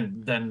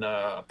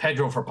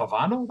Pedro for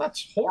Pavano.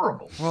 That's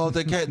horrible. Well,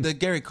 the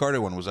Gary Carter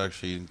one was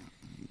actually.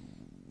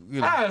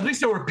 At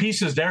least there were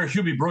pieces there.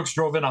 Hubie Brooks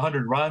drove in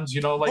 100 runs.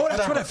 That's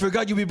what I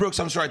forgot. Hubie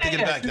Brooks. I'm sorry. Take it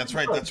back. That's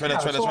right. That's right.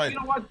 So, you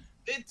know what?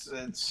 It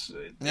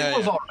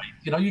was all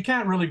right. You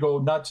can't really go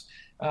nuts.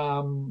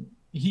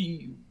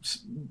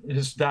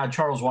 His dad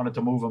Charles wanted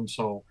to move him,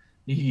 so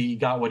he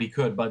got what he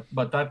could. But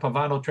that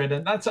Pavano trade,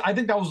 and I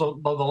think that was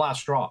the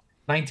last straw.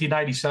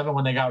 1997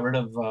 when they got rid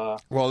of.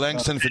 Well,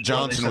 Langston for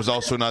Johnson was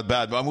also not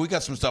bad, but we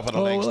got some stuff out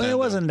of Langston. It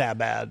wasn't that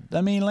bad.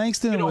 I mean,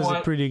 Langston was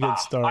a pretty good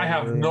starter. I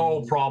have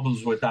no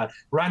problems with that.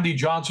 Randy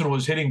Johnson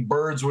was hitting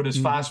birds with his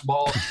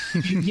fastball.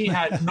 He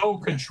had no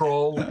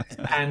control,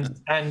 and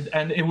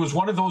it was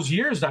one of those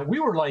years that we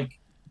were like,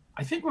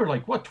 I think we were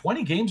like,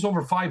 20 games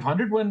over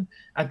 500 when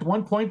at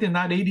one point in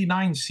that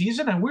 89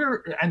 season,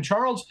 and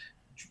Charles,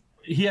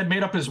 he had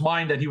made up his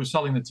mind that he was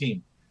selling the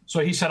team,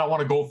 so he said, I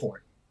want to go for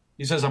it.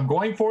 He says, I'm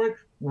going for it.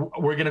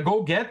 We're going to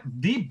go get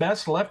the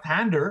best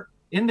left-hander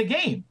in the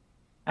game.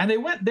 And they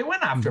went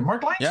after him,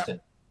 Mark Langston.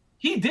 Yeah.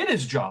 He did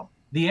his job.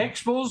 The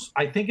Expos,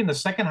 I think in the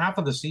second half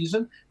of the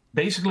season,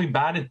 basically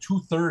batted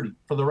 .230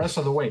 for the rest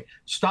of the way.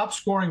 Stopped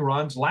scoring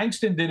runs.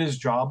 Langston did his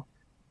job.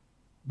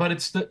 But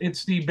it's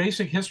the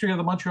basic history of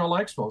the Montreal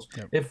Expos.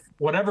 Yep. If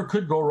whatever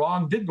could go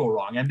wrong, did go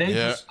wrong. And they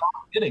just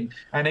stopped hitting.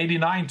 And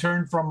 89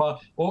 turned from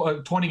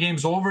 20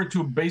 games over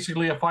to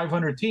basically a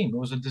 500 team. It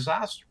was a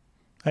disaster.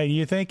 Hey,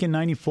 you think in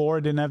 '94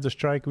 didn't have the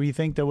strike? We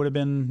think that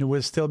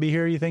would still be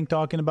here? You think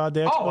talking about the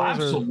Expos? Oh,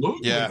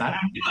 absolutely. Yeah.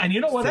 And you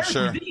know what?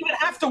 Sure. We didn't even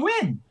have to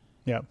win.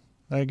 Yeah,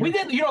 I agree. We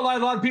didn't. You know, a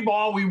lot of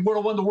people. We would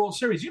have won the World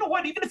Series. You know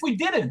what? Even if we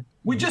didn't,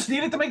 we just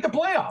needed to make the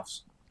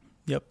playoffs.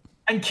 Yep.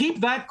 And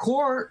keep that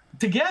core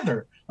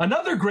together.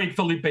 Another great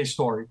Felipe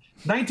story.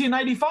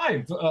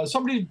 1995.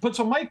 Somebody puts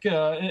a mic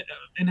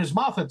in his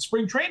mouth at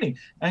spring training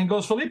and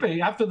goes, Felipe,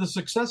 after the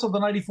success of the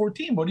 '94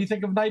 team, what do you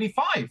think of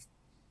 '95?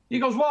 He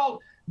goes, well.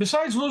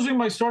 Besides losing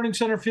my starting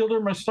center fielder,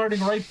 my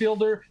starting right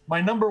fielder, my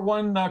number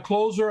one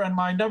closer, and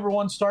my number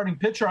one starting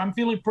pitcher, I'm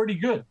feeling pretty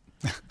good.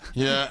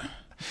 Yeah.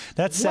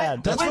 That's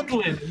sad.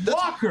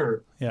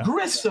 Walker,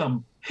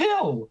 Grissom,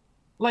 Hill.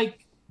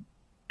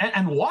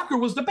 And Walker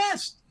was the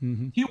best.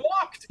 Mm-hmm. He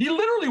walked. He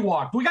literally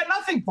walked. We got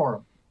nothing for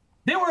him.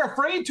 They were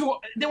afraid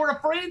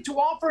to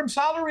offer him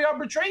salary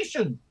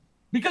arbitration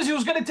because he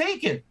was going to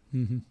take it.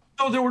 Mm-hmm.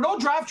 So there were no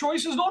draft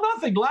choices, no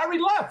nothing. Larry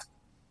left.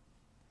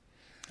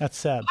 That's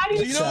sad. How do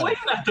you explain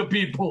that to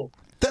people?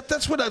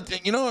 That's what I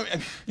think. You know,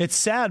 it's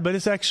sad, but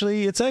it's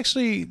actually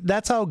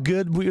that's how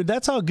good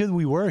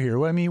we were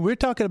here. I mean, we're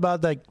talking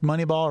about like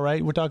Moneyball,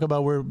 right? We're talking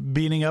about we're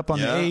beating up on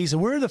the A's.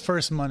 We're the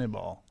first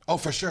Moneyball. Oh,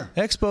 for sure.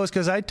 Expos,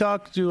 because I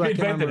talked to. I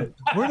can't remember.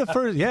 We're the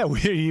first. Yeah,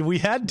 we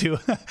had to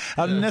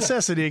out of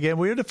necessity again.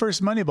 We're the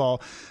first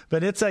Moneyball,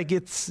 but it's like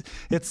it's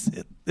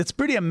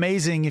pretty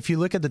amazing if you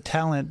look at the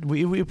talent.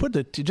 We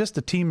put just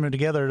the team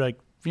together like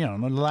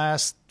in the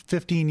last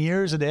 15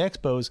 years of the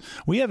Expos.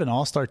 We have an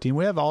all-star team.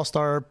 We have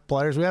all-star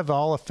players. We have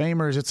Hall of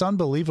Famers. It's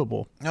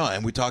unbelievable. No,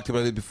 and we talked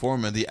about it before,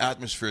 man. The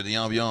atmosphere, the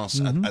ambiance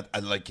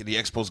at like the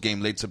Expos game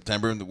late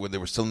September when they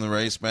were still in the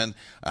race, man.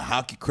 A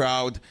hockey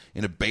crowd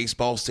in a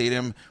baseball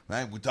stadium,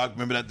 right? We talked.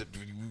 Remember that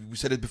we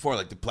said it before,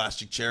 like the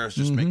plastic chairs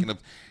just making up.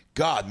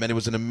 God, man, it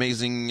was an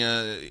amazing.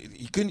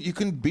 You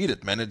couldn't beat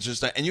it, man. It's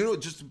just and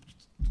just.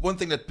 One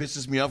thing that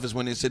pisses me off is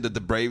when they said that the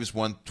Braves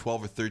won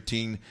 12 or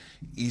 13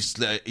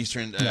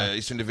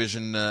 Eastern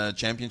Division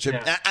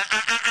championship. Yeah.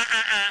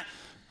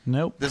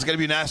 Nope. There's got to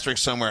be an asterisk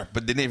somewhere,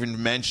 but they didn't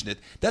even mention it.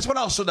 That's what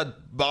also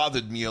that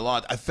bothered me a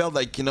lot. I felt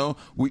like,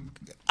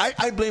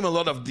 I blame a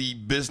lot of the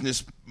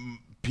business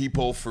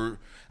people for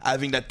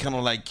having that kind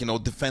of like,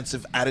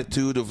 defensive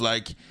attitude of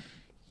like,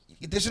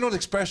 there's an old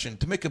expression,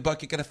 to make a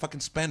buck, you got to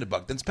fucking spend a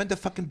buck. Then spend the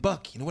fucking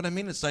buck. You know what I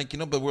mean? It's like,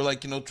 but we're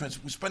like, we're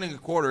spending a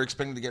quarter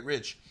expecting to get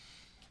rich.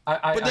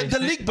 But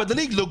the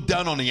league looked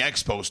down on the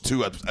Expos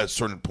too at a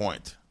certain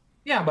point.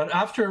 Yeah, but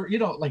after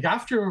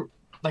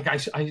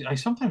I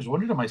sometimes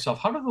wonder to myself,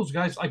 how do those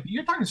guys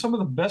you're talking some of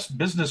the best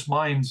business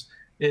minds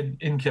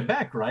in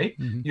Quebec, right?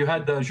 Mm-hmm. You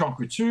had Jean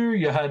Coutu,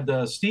 you had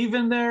Steve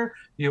in there,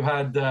 you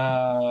had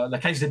La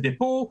Caisse de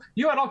Dépôt,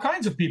 you had all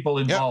kinds of people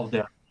involved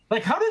there.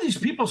 Like, how do these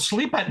people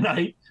sleep at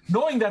night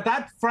knowing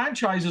that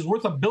franchise is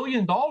worth $1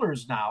 billion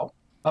now?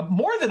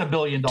 More than $1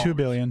 billion. $2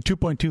 billion,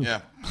 2.2.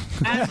 Yeah.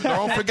 And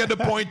don't forget the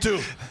point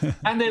too.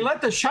 And they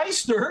let the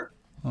shyster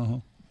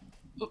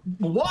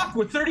walk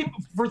with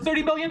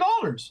 $30 million.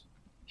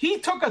 He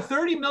took a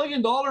 $30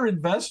 million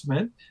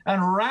investment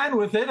and ran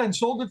with it and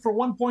sold it for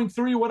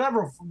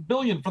 1.3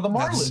 billion for the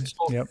Marlins.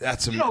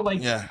 That's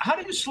how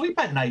do you sleep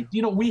at night?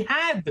 We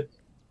had,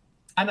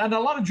 and a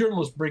lot of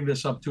journalists bring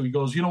this up too. He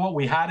goes, you know what?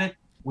 We had it,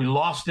 we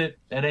lost it,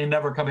 it ain't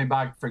never coming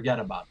back. Forget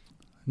about it.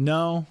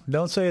 No,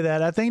 don't say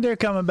that. I think they're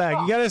coming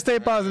back. You got to stay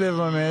positive,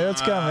 my man.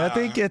 It's coming. I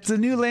think it's a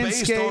new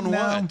landscape based on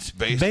now. What?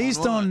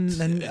 Based on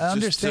an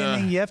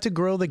understanding, you have to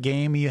grow the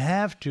game. You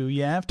have to.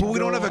 But we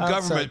don't have a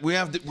government. We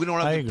don't have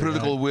the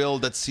political will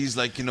that sees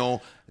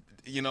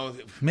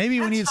Maybe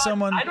we need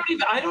someone. I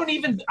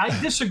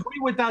disagree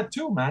with that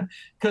too, man.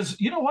 Because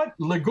you know what,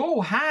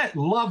 Legault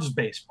loves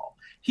baseball.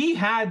 He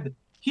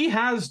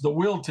has the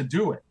will to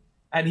do it.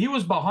 And he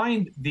was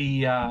behind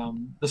the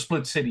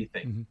split city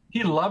thing. Mm-hmm.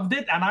 He loved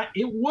it, and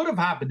it would have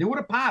happened. It would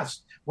have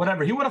passed.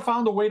 Whatever. He would have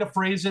found a way to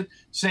phrase it,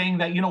 saying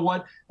that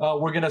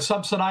we're going to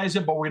subsidize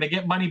it, but we're going to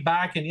get money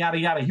back, and yada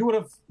yada. He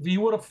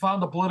would have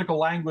found the political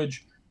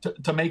language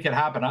to make it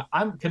happen.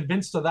 I'm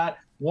convinced of that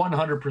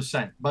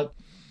 100%. But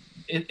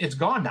it's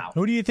gone now.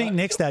 Who do you think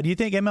nixed that? Do you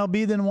think MLB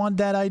didn't want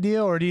that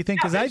idea, or do you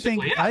think? Because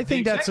I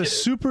think that's a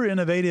super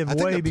innovative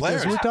way,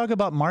 because we're talking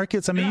about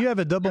markets. I mean, you have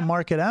a double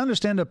market. I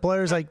understand the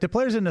players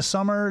in the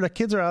summer, the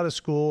kids are out of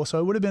school, so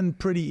it would have been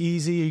pretty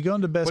easy. You go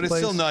into best place, but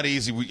it's still not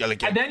easy.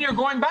 And then you're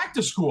going back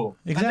to school.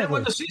 Exactly. And then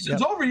when the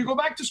season's over, you go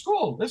back to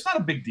school. That's not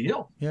a big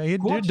deal. Yeah, you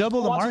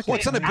double the market. Well,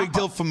 it's not a big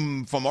deal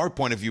from our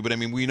point of view, but I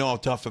mean, we know how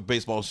tough a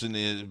baseball season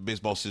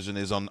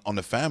is on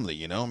the family.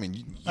 You know, I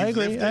mean, I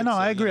agree.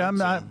 I agree. I'm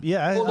not.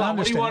 Yeah, I understand.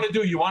 What do you want to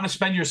do? You want to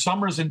spend your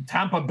summers in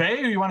Tampa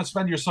Bay, or you want to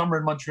spend your summer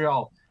in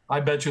Montreal? I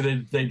bet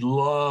you they'd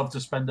love to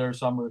spend their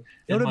summer.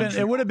 It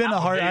would have been a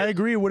hard. I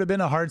agree. It would have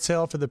been a hard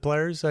sell for the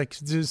players, like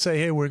to say,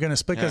 "Hey, we're going to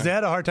split," because they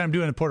had a hard time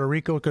doing it in Puerto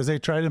Rico, because they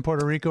tried in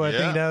Puerto Rico. I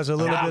think that was a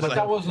little bit. But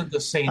that wasn't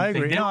the same I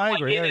agree. thing. No, I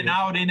agree. In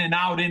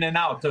and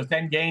out. So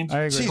 10 games.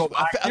 I agree.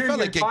 I felt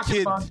like a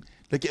kid.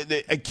 Like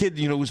a kid,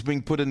 who's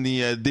being put in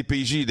the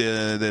DPJ,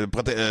 the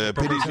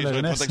Protection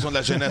de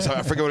la Jeunesse.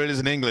 I forget what it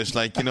is in English.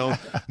 Like,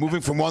 moving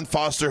from one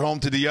foster home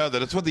to the other.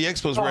 That's what the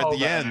Expos were at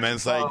the end, man.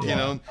 It's like,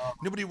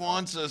 nobody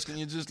wants us. Can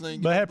you just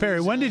like? But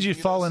Perry, when did you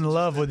fall in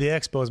love with the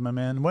Expos, my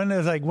man? When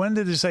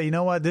did you say, you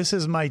know what, this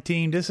is my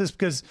team? This is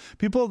because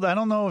people. I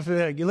don't know if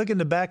you look in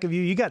the back of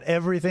you, you got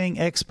everything,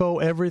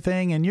 Expo,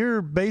 everything, and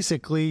you're the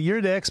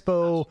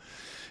Expo.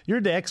 You're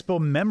the Expo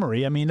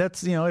memory. I mean,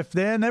 that's, if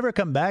they never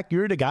come back,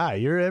 you're the guy.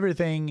 You're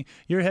everything.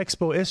 You're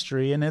Expo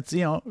history, and it's,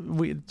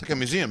 it's like a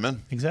museum,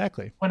 man.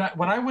 Exactly. When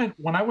I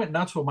went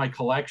nuts with my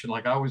collection,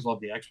 like I always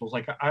loved the Expos.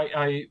 Like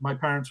my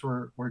parents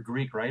were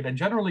Greek, right? And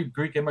generally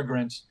Greek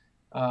immigrants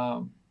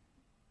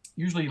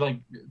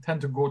usually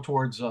tend to go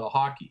towards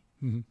hockey.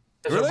 Mm-hmm.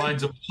 Because it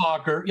reminds them of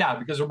soccer. Yeah,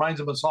 because it reminds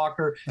them of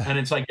soccer, and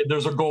it's like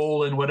there's a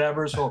goal and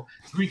whatever. So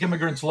Greek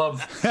immigrants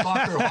love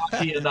soccer,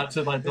 hockey, and that's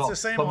it. Like, it's the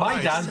same. But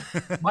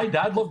my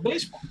dad loved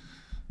baseball.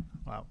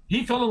 Wow.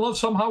 He fell in love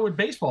somehow with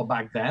baseball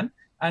back then,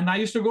 and I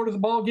used to go to the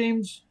ball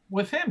games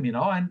with him. And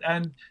I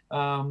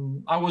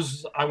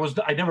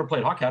never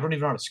played hockey. I don't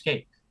even know how to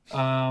skate.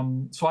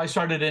 So I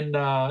started in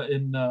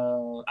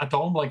at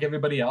home like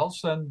everybody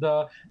else, and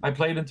I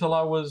played until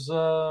I was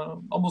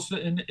almost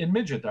in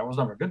midget. I was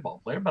never a good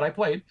ball player, but I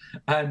played,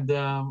 and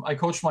I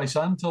coached my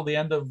son till the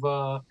end of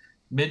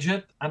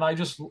midget, and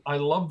I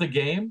love the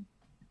game.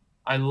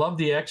 I love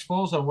the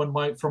Expos,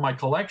 and for my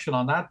collection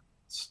on that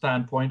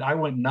standpoint, I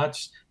went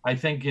nuts. I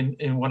think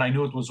in when I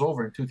knew it was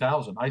over in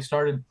 2000, I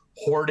started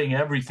hoarding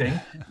everything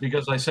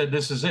because I said,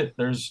 this is it.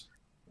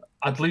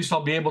 At least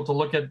I'll be able to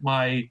look at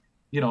my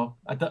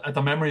at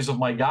the memories of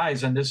my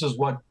guys, and this is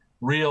what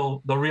the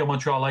real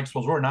Montreal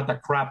Expos were, not the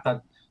crap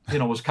that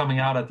was coming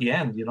out at the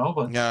end.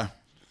 But yeah.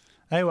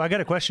 Hey, well, I got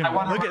a question.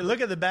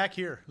 Look at the back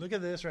here. Look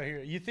at this right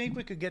here. You think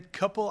we could get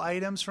couple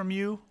items from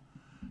you?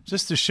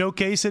 Just to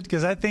showcase it,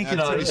 because I think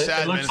it's pretty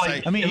sad. It looks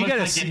like, I mean, you got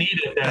to see. You need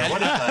it there.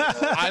 What is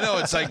that? I know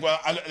it's like, well,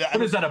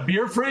 what is that? A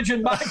beer fridge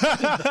in back?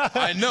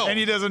 I know, and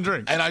he doesn't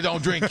drink, and I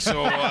don't drink.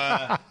 So,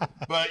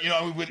 but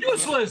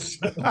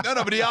useless. No,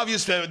 but the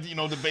obvious,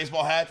 the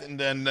baseball hat, and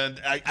then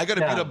I got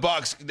a bit of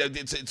box.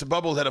 It's a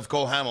bobblehead of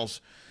Cole Hamels,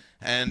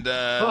 and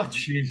oh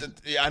jeez.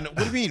 What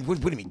do you mean? What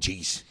do you mean,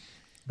 jeez?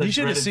 You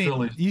should have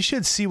seen. You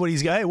should see what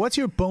he's got. Hey, what's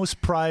your most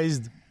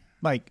prized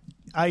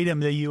item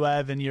that you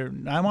have in your,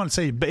 I want to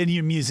say in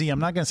your museum. I'm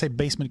not going to say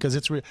basement, because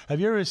it's have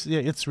you ever?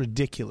 It's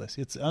ridiculous.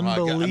 It's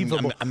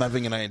unbelievable. I'm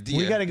having an idea.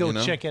 We got to go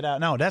check it out.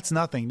 No, that's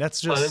nothing.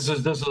 That's just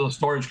this is a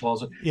storage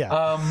closet.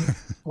 Yeah.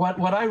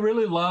 What I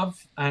really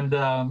love, and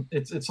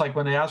it's like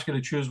when they ask you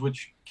to choose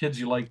which kids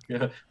you like,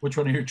 which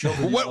one of your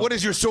children. What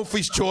is your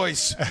Sophie's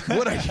choice?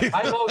 What are you?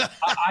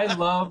 I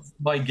love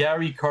my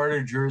Gary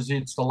Carter jersey.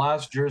 It's the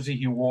last jersey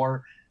he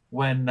wore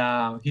when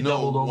he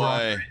doubled over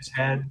on his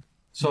head.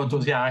 So it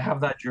was, I have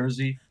that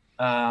jersey.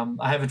 I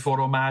have it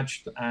photo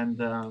matched,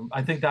 and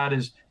I think that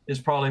is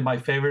probably my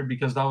favorite,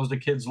 because that was the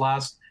kid's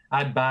last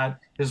at bat,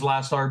 his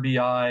last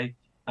RBI,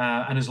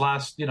 and his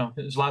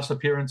last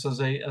appearance as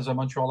a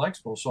Montreal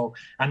Expo. So,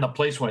 and the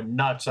place went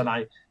nuts, and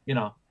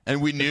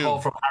and we knew. Call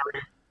from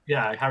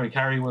Harry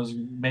Carey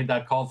made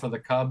that call for the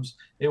Cubs.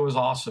 It was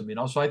awesome,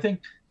 So I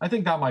think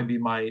that might be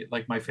my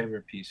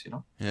favorite piece,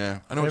 Yeah,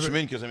 I know what you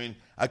mean, because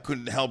I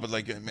couldn't help it.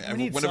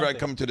 Whenever I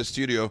come to the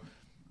studio,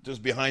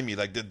 just behind me,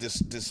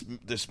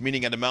 this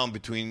meeting at the mountain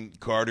between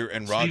Carter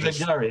and Rogers.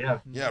 Steve and Gary,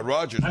 yeah,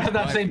 Rogers. I had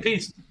that same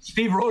piece.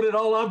 Steve wrote it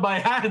all out by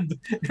hand.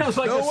 It was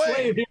like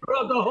slave. He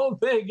wrote the whole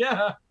thing.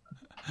 Yeah.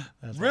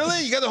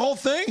 Really? You got the whole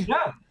thing?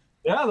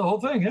 Yeah, the whole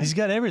thing. Yeah. He's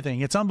got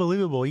everything. It's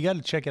unbelievable. You got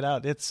to check it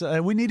out. It's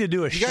we need to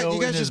do a show. You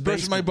guys just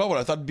burst my bubble.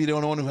 I thought I'd be the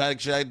only one who had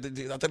actually. I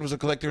thought it was a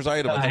collector's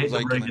item. I thought it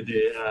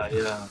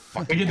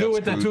was We can do it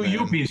with the two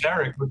Uppies,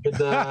 Eric. With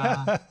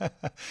the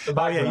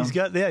he's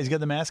got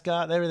the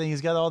mascot, everything.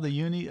 He's got all the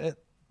uni.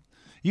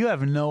 You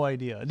have no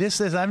idea.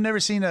 I've never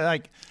seen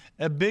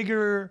a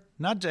bigger,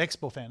 not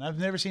Expo fan. I've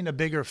never seen a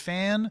bigger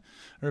fan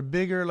or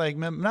bigger,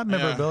 not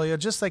memorabilia,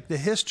 just the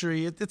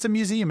history. It's a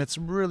museum. It's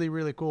really,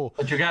 really cool.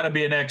 But you got to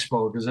be an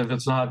Expo, because if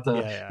it's not,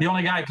 the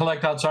only guy I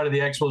collect outside of the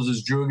Expos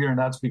is Druger, and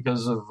that's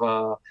because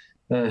of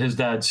his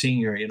dad,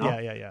 Senior, Yeah.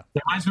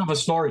 It reminds me of a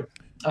story.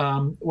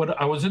 when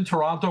I was in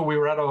Toronto, we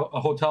were at a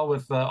hotel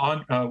with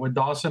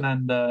Dawson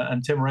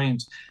and Tim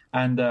Raines,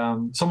 and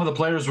some of the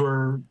players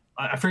were.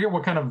 I forget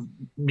what kind of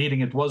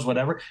meeting it was,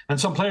 whatever. And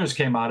some players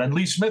came out, and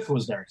Lee Smith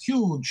was there,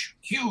 huge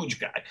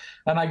guy.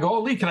 And I go,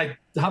 "Oh, Lee, can I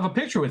have a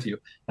picture with you?"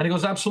 And he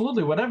goes,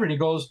 "Absolutely, whatever." And he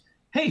goes,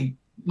 "Hey,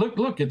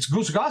 look, it's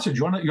Goose Gossage.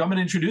 You want me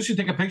to introduce you,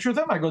 take a picture with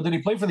him?" I go, "Did he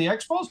play for the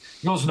Expos?"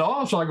 He goes,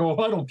 "No." So I go,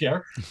 "Well, I don't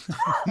care."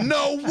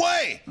 No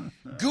way!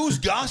 Goose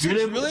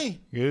Gossage,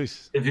 really?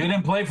 Goose. If you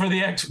didn't play for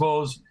the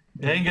Expos,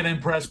 it ain't going to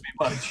impress me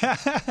much.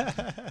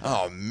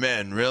 Oh,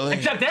 man, really?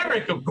 Except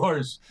Eric, of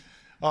course.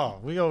 Oh,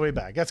 we go way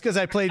back. That's because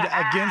I played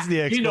against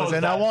the He knows Expos,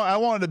 and that. I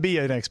wanted to be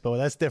an Expo.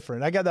 That's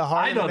different. I got the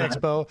heart I of know an that.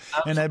 Expo,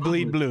 and I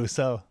bleed Absolutely. blue.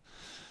 So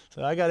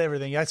I got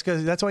everything.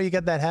 That's why you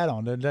got that hat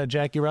on. That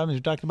Jackie Robinson,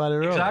 you talked about it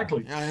earlier.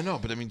 Exactly. Yeah, I know,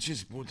 but I mean,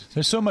 jeez.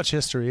 There's so much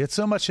history. It's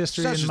so much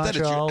history It's in not just that,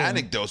 it's Montreal. your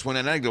anecdotes. When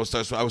an anecdote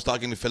starts, I was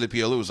talking to Philippe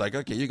Alou. It was like,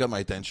 okay, you got my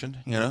attention.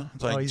 You know?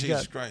 It's like, he's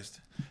Jesus got- Christ.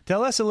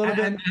 Tell us a little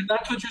bit. And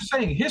that's what you're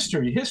saying.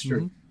 History.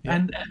 Mm-hmm.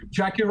 And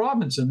Jackie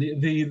Robinson,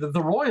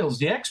 the Royals,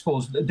 the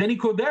Expos, Denny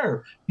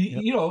Coderre.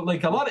 You know,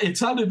 like a lot. It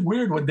sounded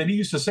weird when Denny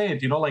used to say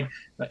it. You know, like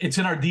it's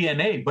in our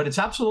DNA, but it's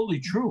absolutely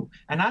true.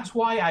 And that's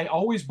why I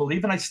always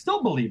believe, and I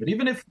still believe it,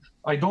 even if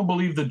I don't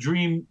believe the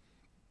dream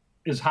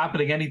is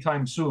happening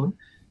anytime soon.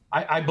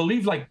 I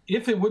believe, like,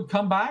 if it would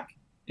come back,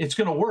 it's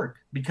going to work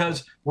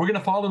because we're going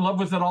to fall in love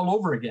with it all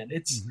over again.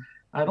 It's.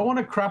 I don't want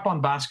to crap on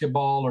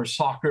basketball or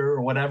soccer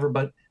or whatever,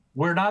 but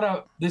we're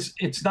not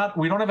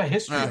we don't have a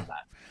history of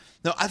that.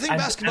 No, I think And-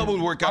 basketball and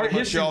would work out our in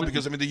history Montreal would-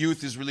 because, I mean, the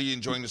youth is really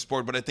enjoying the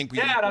sport, but I think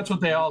Yeah, that's what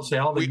they all say.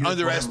 All the we youth,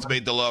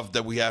 underestimate the love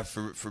that we have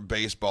for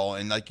baseball.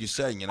 And like you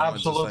say, you know,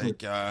 Absolutely.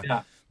 it's just like,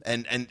 Yeah.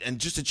 And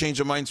just to change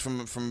our minds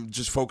from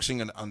just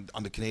focusing on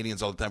the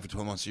Canadians all the time for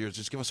 12 months a year,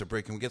 just give us a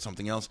break and we get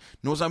something else.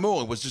 Nos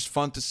Amours, it was just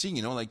fun to see,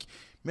 you know, like,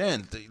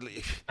 man.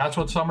 That's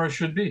what summer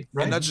should be,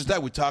 right? And not just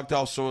that, we talked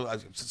also.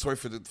 Sorry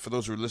for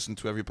those who listen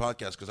to every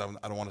podcast because I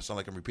don't want to sound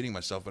like I'm repeating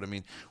myself, but I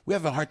mean, we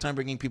have a hard time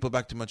bringing people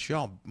back to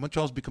Montreal.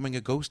 Montreal's becoming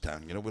a ghost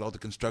town, you know, with all the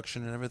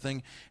construction and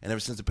everything. And ever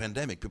since the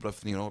pandemic, people have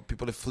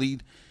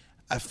fled.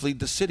 I fled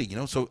the city, you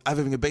know. So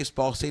having a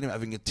baseball stadium,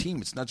 having a team,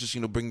 it's not just,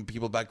 you know, bringing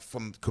people back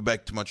from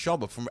Quebec to Montreal,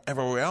 but from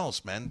everywhere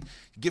else, man.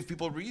 Give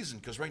people a reason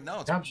because right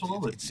now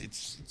Absolutely.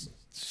 it's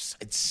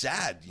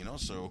sad, you know.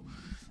 So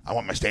I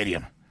want my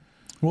stadium.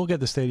 We'll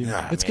get the stadium.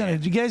 Yeah, It's man.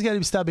 gonna. You guys got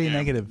to stop being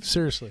negative.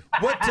 Seriously,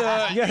 What? you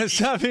got to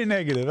stop being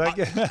negative.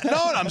 No,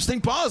 I'm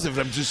staying positive.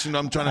 I'm just, you know,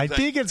 I'm trying to. I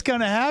think it's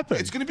gonna happen.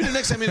 It's going to be the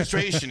next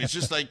administration. It's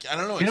just like, I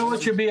don't know. You know It's what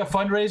just- should be a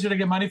fundraiser to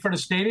get money for the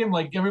stadium?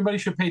 Like everybody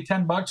should pay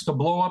 $10 to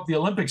blow up the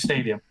Olympic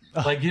Stadium.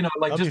 Like, you know,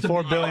 like That'll just be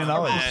to $4 billion.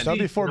 man. That'll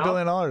be you $4 know?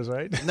 billion,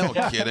 right? No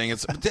kidding.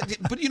 It's,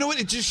 but you know what?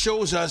 It just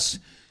shows us.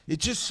 It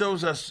just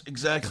shows us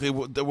exactly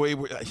what the way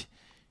we're.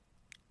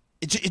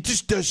 It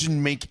just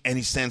doesn't make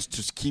any sense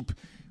to keep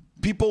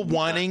people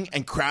whining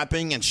and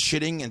crapping and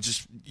shitting and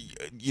just,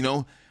 you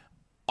know,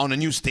 on a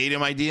new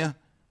stadium idea.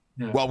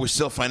 Yeah. While we're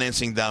still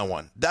financing that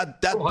one, that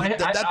Well, I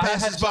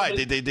passes had by.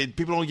 somebody- They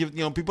people don't give,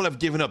 you know, people have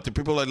given up. The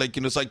people are like,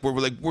 you know, it's like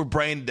we're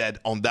brain dead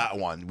on that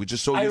one. We're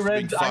just so I used to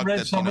being read fucked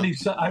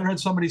that, I read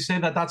somebody say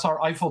that's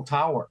our Eiffel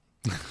Tower.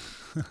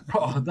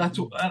 Oh, that's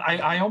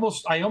I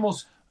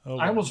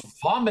almost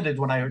vomited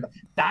when I heard that.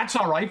 That's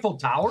our Eiffel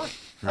Tower.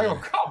 I go,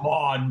 come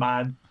on,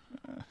 man.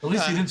 At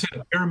least he didn't say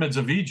the pyramids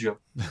of Egypt.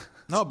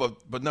 No,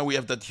 but now we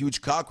have that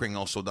huge cock ring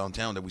also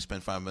downtown that we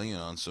spent $5 million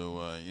on.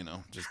 So you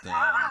know, just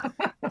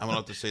I'm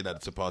allowed to say that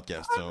it's a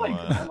podcast. So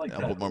I like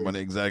I'll that. put more money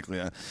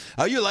exactly.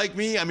 How you like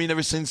me? I mean,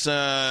 ever since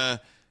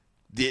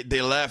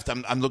they left,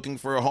 I'm looking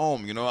for a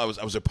home. You know, I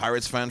was a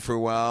Pirates fan for a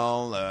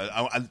while.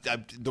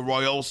 The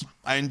Royals.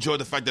 I enjoyed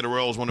the fact that the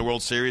Royals won the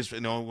World Series.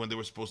 You know, when they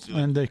were supposed to.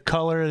 And the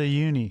color of the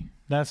uni.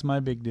 That's my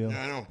big deal.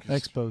 Yeah, I know,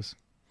 'cause- Expos.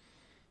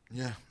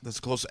 Yeah, that's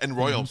close. And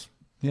Royals.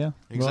 Yeah.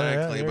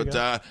 Exactly. Well, yeah,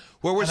 there you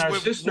go. Where's And our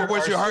sister-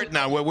 where's your our heart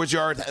now? Where's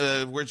your heart?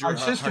 Where's your Our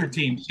sister heart?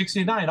 team,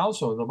 69,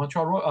 also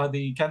the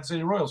the Kansas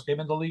City Royals came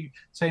into the league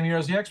same year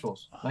as the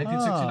Expos, I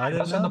 1969.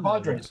 didn't Us and the know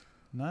that. Padres.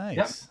 Nice.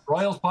 Yep,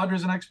 Royals,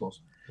 Padres, and Expos.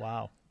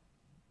 Wow.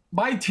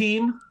 My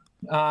team,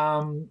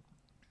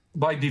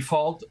 by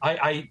default,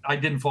 I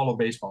didn't follow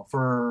baseball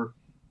for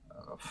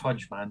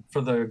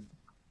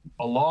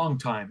a long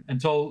time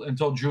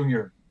until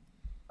junior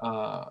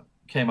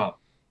came up,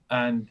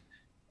 and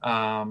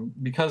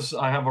because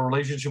I have a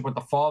relationship with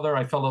the father,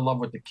 I fell in love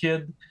with the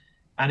kid,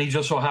 and he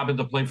just so happened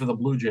to play for the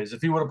Blue Jays.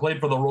 If he would have played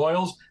for the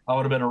Royals, I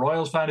would have been a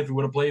Royals fan. If he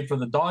would have played for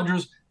the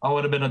Dodgers, I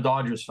would have been a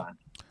Dodgers fan.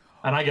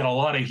 And I get a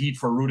lot of heat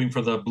for rooting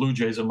for the Blue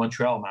Jays in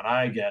Montreal, man.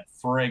 I get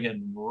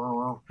friggin'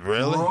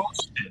 Really?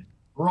 roasted.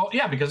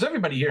 Yeah, because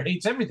everybody here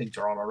hates everything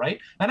Toronto, right?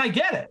 And I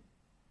get it.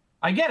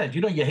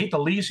 You know, you hate the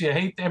Leafs, you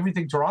hate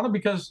everything Toronto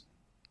because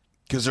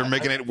They're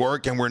making it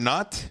work and we're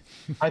not.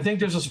 I think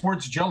there's a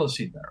sports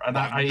jealousy there.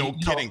 And No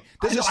kidding.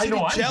 There's a I city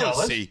know I'm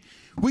jealousy.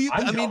 Well,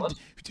 I'm I mean, jealous.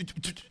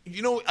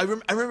 You know, I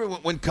remember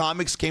when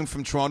comics came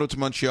from Toronto to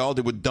Montreal,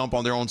 they would dump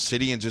on their own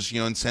city and just,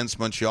 incense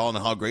Montreal and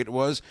how great it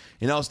was.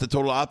 Now it's the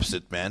total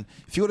opposite, man.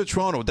 If you go to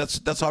Toronto,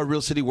 that's how a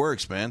real city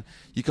works, man.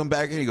 You come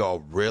back and you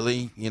go,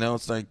 really?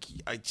 It's like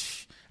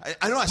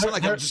I know I sound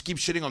like I just keep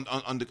shitting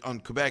on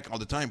Quebec all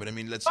the time, but I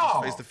mean, let's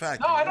just face the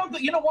fact. No, I don't.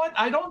 You know what?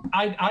 I don't.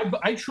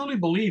 I truly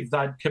believe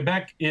that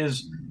Quebec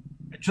is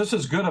just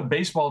as good a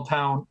baseball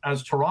town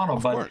as Toronto,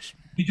 Of but course.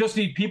 you just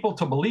need people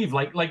to believe.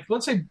 Like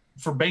let's say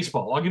for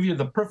baseball, I'll give you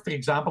the perfect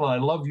example, and I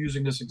love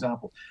using this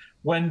example.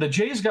 When the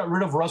Jays got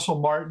rid of Russell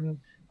Martin,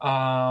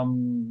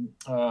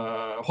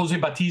 Jose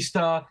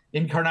Bautista,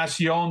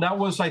 Encarnacion, that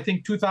was, I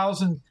think,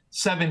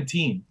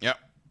 2017. Yeah.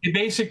 They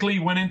basically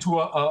went into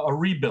a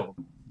rebuild.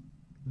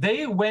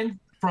 They went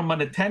from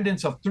an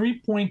attendance of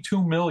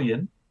 3.2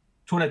 million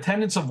to an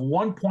attendance of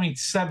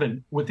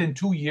 1.7 within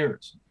 2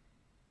 years.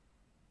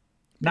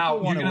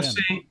 Now, you're going to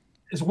say,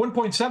 is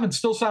 1.7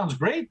 still sounds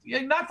great?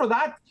 Yeah, not for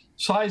that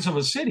size of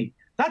a city.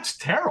 That's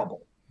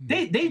terrible.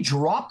 They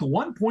dropped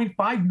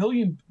 1.5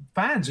 million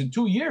fans in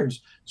 2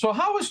 years. So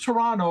how is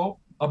Toronto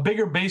a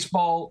bigger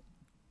baseball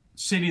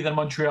city than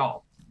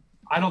Montreal?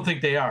 I don't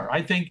think they are.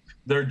 I think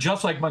they're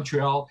just like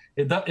Montreal.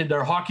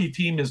 Their hockey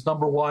team is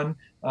number one,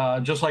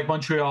 just like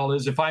Montreal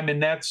is. If I'm in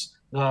Nets,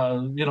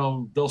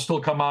 they'll still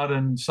come out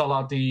and sell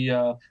out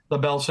the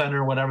Bell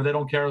Center or whatever. They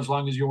don't care as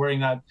long as you're wearing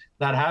that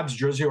Habs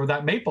jersey or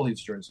that Maple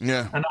Leafs jersey.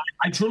 Yeah. And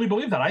I truly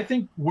believe that. I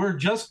think we're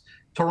just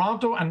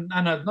Toronto, and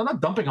I'm not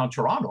dumping on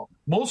Toronto.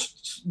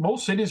 Most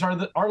cities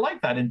are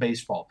like that in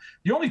baseball.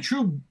 The only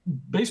true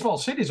baseball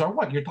cities are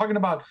what? You're talking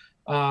about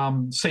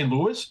St.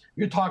 Louis.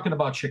 You're talking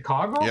about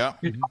Chicago. Yeah.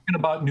 You're talking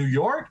about New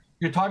York.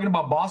 You're talking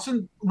about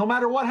Boston. No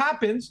matter what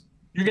happens,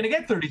 you're going to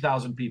get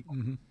 30,000 people.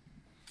 Mm-hmm.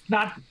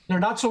 There are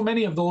not so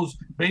many of those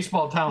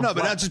baseball towns. No,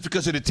 but not just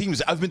because of the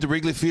teams. I've been to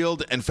Wrigley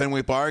Field and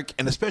Fenway Park,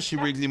 and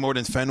especially Wrigley more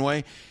than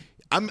Fenway.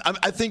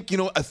 I think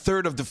a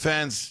third of the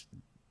fans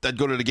that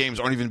go to the games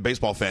aren't even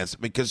baseball fans,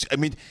 because at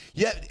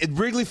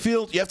Wrigley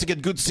Field you have to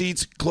get good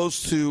seats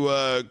close to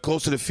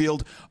the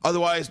field.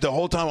 Otherwise, the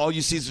whole time all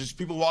you see is just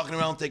people walking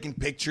around taking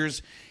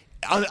pictures.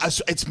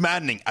 It's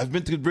maddening. I've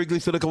been to Wrigley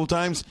Field a couple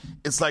times.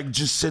 It's like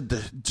just sit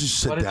down.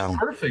 It's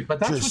perfect,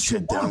 but that's just what you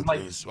sit down, want.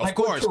 please. Like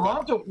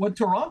what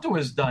Toronto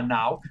has done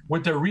now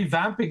with the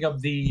revamping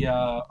of the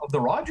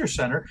Rogers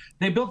Center,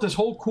 they built this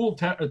whole cool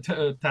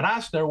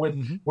terrace there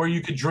with where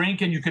you could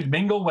drink and you could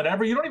mingle,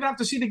 whatever. You don't even have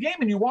to see the game,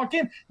 and you walk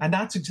in, and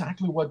that's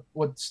exactly what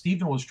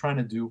Stephen was trying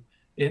to do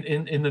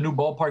in the new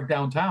ballpark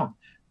downtown.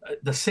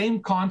 The same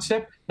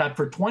concept that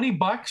for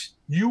 $20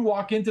 you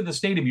walk into the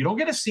stadium, you don't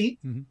get a seat.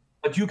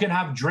 But you can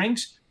have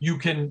drinks, you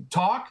can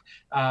talk.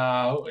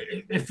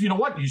 If you know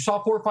what, you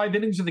saw 4 or 5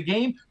 innings of the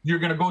game, you're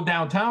going to go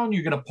downtown,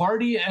 you're going to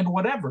party and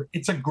whatever.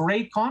 It's a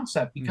great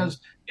concept because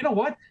you know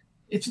what?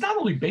 It's not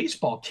only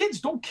baseball. Kids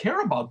don't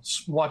care about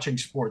watching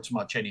sports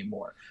much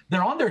anymore.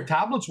 They're on their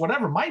tablets,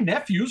 whatever. My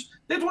nephews,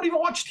 they don't even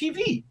watch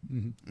TV.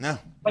 No.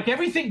 Like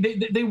everything,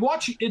 they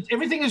watch it.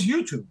 Everything is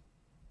YouTube.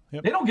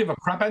 Yep. They don't give a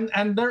crap,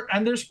 and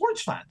they're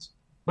sports fans,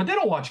 but they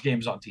don't watch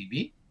games on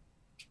TV.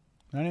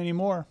 Not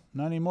anymore.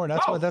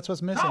 That's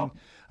what's missing. No.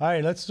 All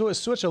right, let's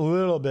switch a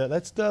little bit.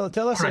 Let's tell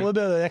us a little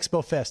bit of the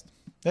Expo Fest.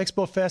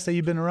 Expo Fest that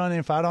you've been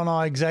running for I don't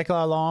know exactly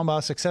how long, but how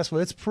successful.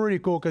 It's pretty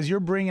cool because you're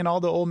bringing all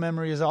the old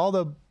memories, all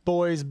the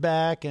boys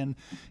back, and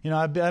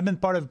I've been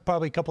part of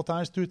probably a couple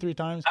times, 2-3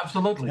 times.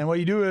 Absolutely. And what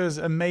you do is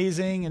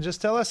amazing. And just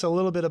tell us a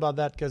little bit about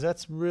that because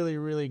that's really,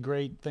 really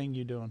great thing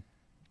you're doing.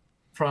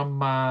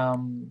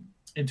 From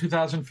in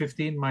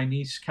 2015, my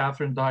niece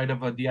Catherine died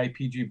of a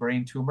DIPG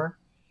brain tumor.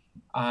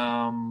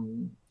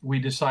 We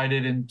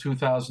decided in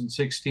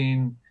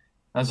 2016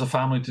 as a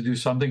family to do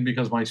something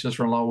because my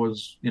sister-in-law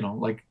was,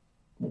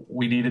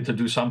 we needed to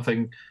do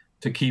something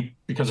to keep,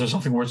 because there's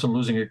nothing worse than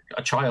losing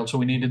a child. So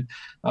we needed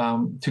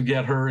to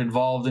get her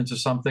involved into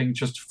something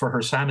just for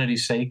her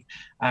sanity's sake.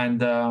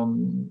 And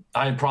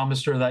I had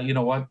promised her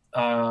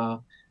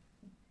that,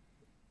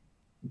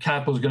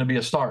 Kat was going to be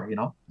a star,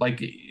 like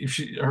if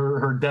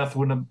her death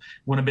wouldn't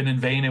have been in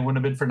vain. It wouldn't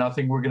have been for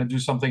nothing. We're going to do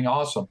something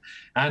awesome.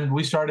 And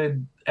we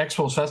started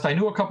Expos Fest. I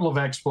knew a couple of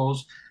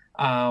expos.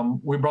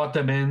 We brought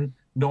them in,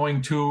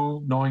 knowing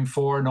 2, knowing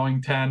 4,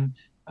 knowing 10.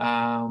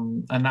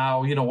 And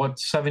now,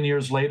 7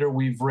 years later,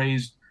 we've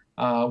raised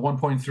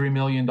 $1.3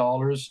 million.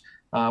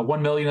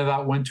 1 million of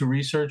that went to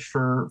research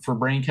for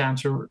brain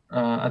cancer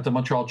at the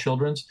Montreal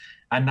Children's.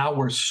 And now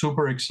we're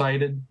super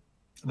excited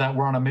that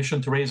we're on a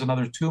mission to raise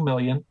another $2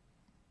 million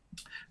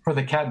for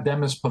the Kat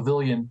Demis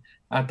Pavilion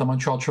at the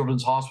Montreal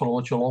Children's Hospital,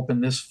 which will open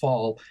this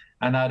fall.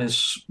 And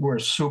we're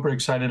super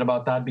excited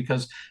about that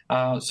because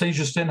Saint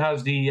Justin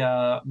has the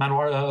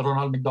Manoir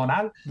Ronald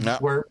McDonald,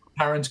 where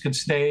parents could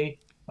stay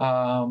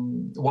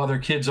while their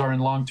kids are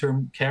in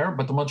long-term care,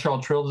 but the Montreal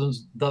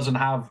Children's doesn't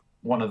have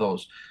one of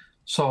those.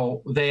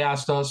 So they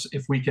asked us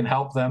if we can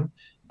help them.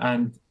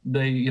 And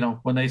they,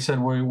 when they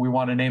said we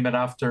want to name it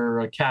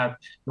after a cat,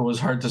 it was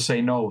hard to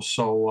say no.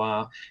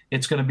 So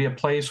it's going to be a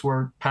place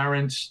where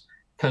parents,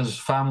 because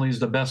family is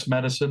the best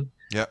medicine,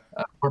 Yeah.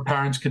 Where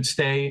parents could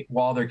stay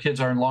while their kids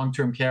are in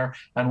long-term care.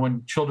 And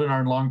when children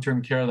are in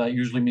long-term care, that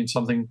usually means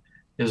something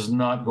is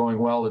not going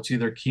well. It's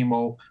either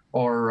chemo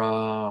or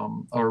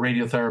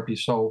radiotherapy.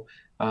 So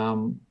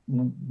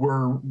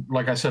we're,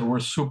 like I said, we're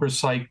super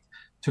psyched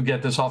to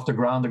get this off the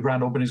ground. The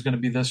grand opening is going to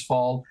be this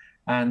fall,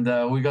 and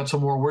we got some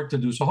more work to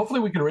do. So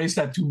hopefully we can raise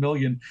that $2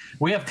 million.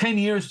 We have 10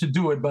 years to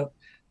do it, but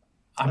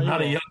I'm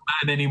not a young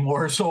man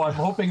anymore, so I'm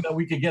hoping that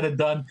we could get it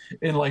done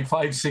in like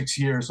 5-6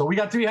 years. So we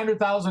got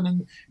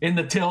 300,000 in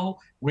the till.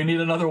 We need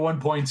another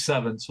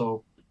 1.7.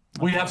 So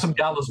we have some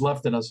galas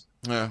left in us.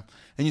 Yeah,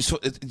 and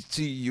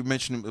you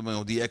mentioned the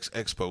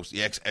Expos.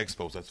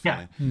 That's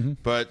funny. Yeah. Mm-hmm.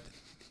 But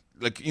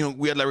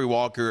we had Larry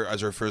Walker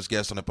as our first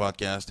guest on the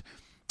podcast.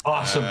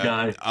 Awesome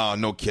guy. Oh,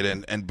 no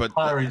kidding. But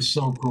Larry's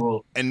so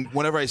cool. And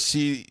whenever I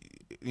see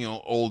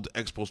old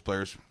Expos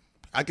players,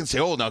 I can say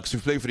old now because we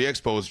play for the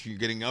Expos. You're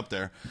getting up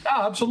there.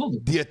 Yeah, absolutely.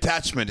 The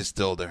attachment is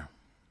still there.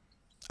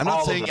 I'm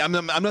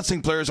not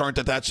saying players aren't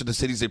attached to the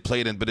cities they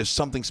played in, but there's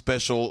something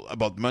special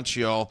about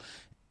Montreal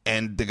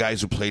and the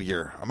guys who played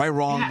here. Am I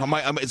wrong?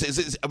 Yeah.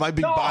 Am I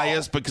being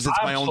biased because it's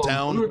my own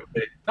town?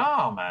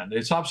 No, man.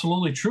 It's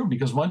absolutely true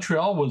because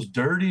Montreal was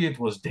dirty. It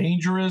was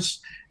dangerous.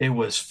 It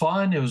was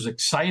fun. It was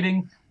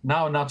exciting.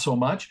 Now, not so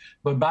much.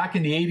 But back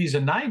in the 80s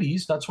and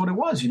 90s, that's what it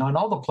was, and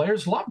all the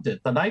players loved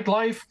it. The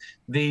nightlife,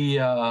 the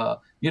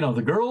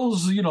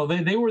girls,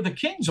 they were the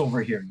kings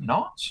over here,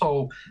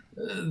 So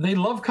they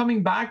love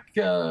coming back,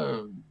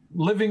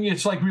 living.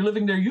 It's like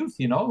reliving their youth,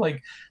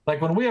 like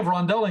when we have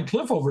Rondell and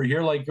Cliff over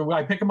here, like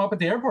I pick them up at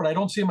the airport, I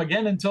don't see them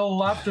again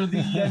until after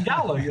the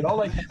gala,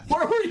 like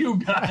where were you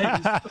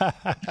guys?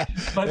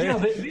 But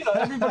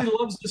everybody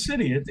loves the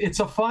city. It's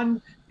a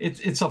fun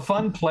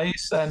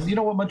place, and you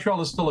know what,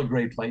 Montreal is still a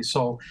great place.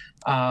 So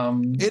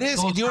it is.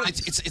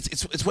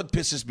 It's what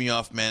pisses me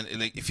off, man.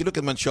 Like if you look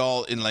at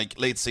Montreal in like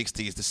late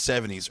 '60s, the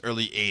 '70s,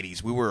 early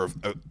 '80s, we were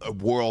a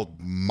world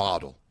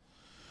model.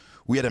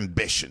 We had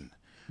ambition.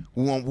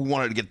 We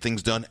wanted to get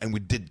things done, and we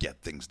did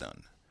get things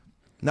done.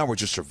 Now we're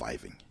just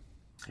surviving.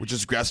 We're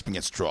just grasping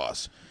at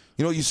straws.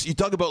 You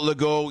talk about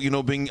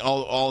Legault, being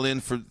all in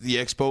for the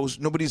Expos.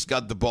 Nobody's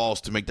got the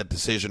balls to make that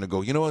decision to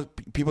go, you know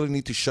what, people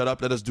need to shut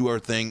up, let us do our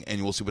thing,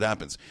 and we'll see what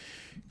happens.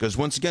 Because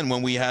once again,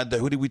 when we had,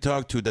 who did we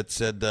talk to that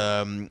said,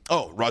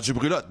 Roger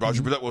Brulotte.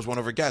 Roger Brulotte was one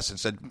of our guests and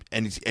said,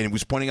 and he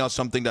was pointing out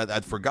something that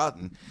I'd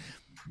forgotten.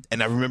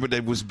 And I remember that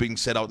it was being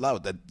said out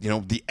loud that,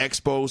 the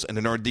Expos and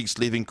the Nordiques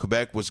leaving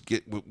Quebec was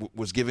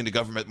giving the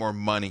government more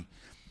money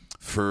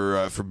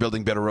for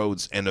building better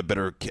roads and a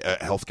better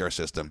healthcare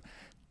system.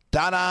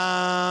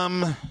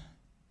 Ta-da!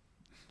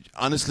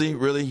 Honestly,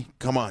 really,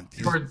 come on.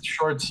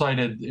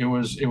 Short-sighted. It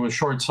was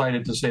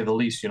short-sighted to say the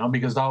least,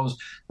 because that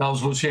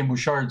was Lucien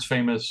Bouchard's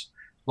famous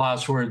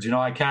last words.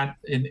 I can't,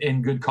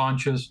 in good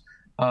conscience,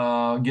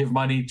 give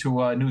money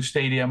to a new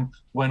stadium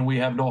when we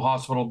have no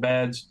hospital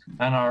beds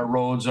and our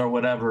roads or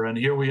whatever. And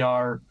here we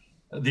are.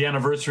 The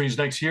anniversary is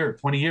next year,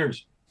 20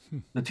 years.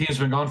 The team's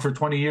been gone for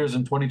 20 years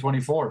in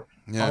 2024.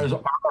 Yeah.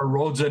 Are our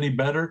roads any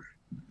better?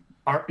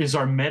 Is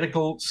our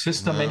medical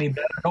system any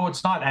better? No,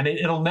 it's not. And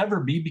it'll never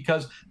be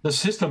because the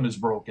system is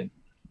broken.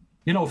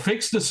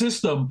 Fix the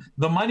system.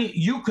 The money,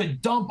 you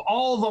could dump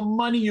all the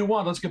money you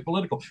want. Let's get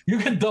political. You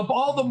can dump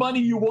all the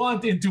money you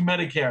want into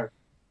Medicare.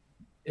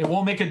 It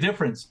won't make a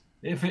difference.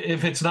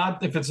 If it's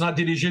not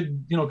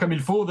dirigé, comme il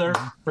faut there,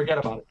 forget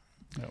about it.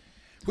 Yep.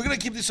 We're going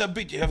to keep this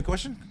upbeat. Do you have a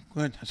question?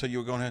 Go ahead. I saw you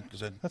were going ahead.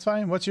 That's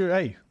fine. When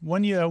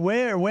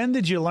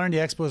did you learn the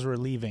Expos were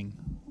leaving?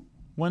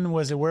 When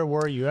was it? Where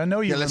were you? I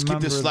know you. Yeah, let's keep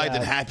this slide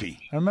and happy.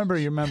 I remember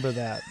you remember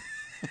that.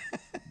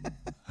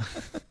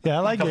 Yeah,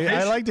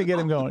 I like to get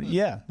him going.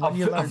 Yeah.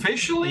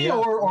 Officially,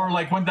 or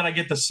like when did I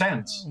get the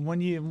sense? When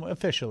you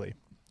officially.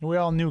 We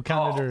all knew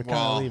Canada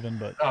leaving,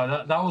 but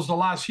that was the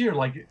last year.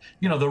 Like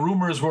the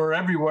rumors were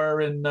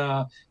everywhere in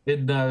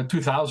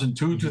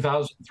 2002,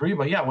 2003.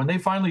 But yeah, when they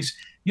finally,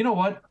 you know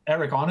what,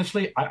 Eric?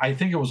 Honestly, I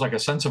think it was like a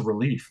sense of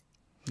relief.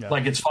 Yeah.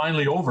 Like it's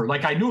finally over.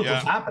 Like I knew it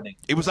was happening.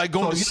 It was like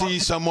going to see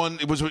someone.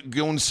 It was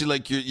going to see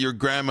like your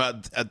grandma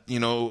at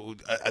the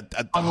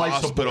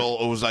hospital.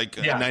 It was like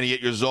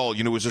 98 years old.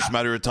 It was just a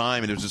matter of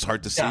time, and it was just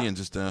hard to see and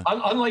just.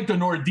 Unlike the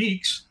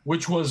Nordiques,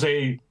 which was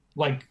a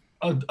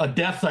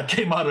death that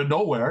came out of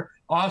nowhere,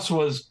 us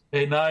was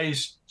a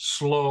nice,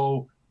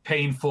 slow,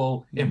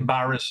 painful,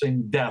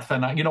 embarrassing death.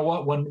 And you know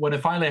what? When it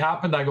finally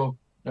happened, I go,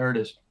 there it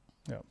is.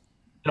 Yeah.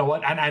 You know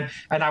what? And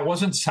I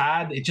wasn't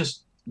sad. It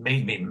just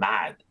made me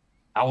mad.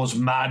 I was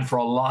mad for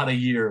a lot of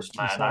years,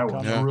 man. I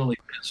was really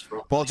pissed for a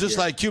lot of just years.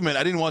 like you, man.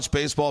 I didn't watch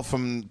baseball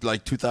from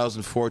like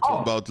 2004 to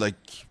about like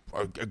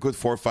a good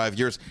 4 or 5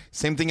 years.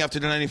 Same thing after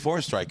the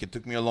 94 strike. It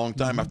took me a long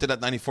time. After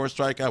that 94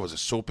 strike, I was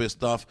so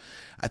pissed off.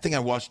 I think I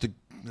watched it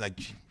like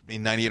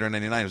in 98 or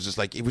 99. It was just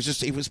like, it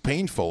was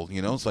painful,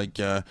 It's like,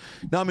 now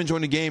I'm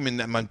enjoying the game.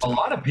 And a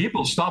lot of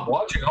people stopped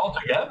watching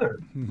altogether.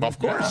 Of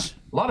course.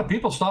 Yeah. A lot of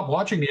people stopped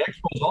watching the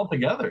Expos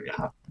altogether,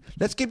 yeah.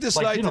 Let's keep this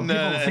light. People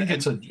think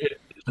it's a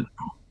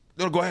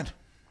no, go ahead.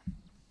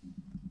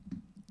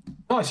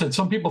 No, I said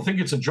some people think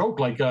it's a joke.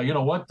 Like, you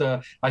know what?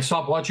 I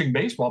stopped watching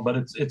baseball, but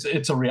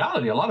it's a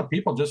reality. A lot of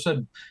people just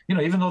said, you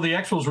know, even though the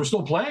Expos were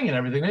still playing and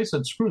everything, they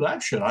said, "Screw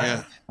that shit.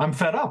 I'm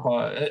fed up.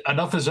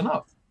 Enough is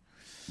enough."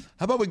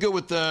 How about we go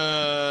with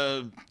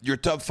your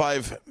top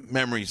 5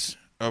 memories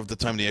of the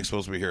time the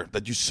Expos were here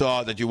that you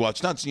saw, that you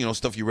watched, not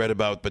stuff you read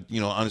about, but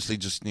honestly,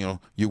 just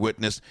you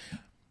witnessed.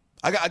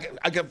 I'll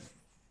go.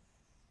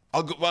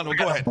 Well,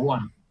 go ahead.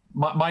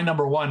 My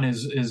number one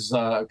is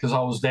because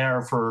I was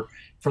there for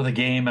the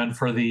game and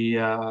for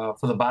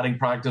the batting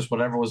practice,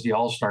 whatever was the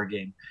All-Star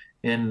game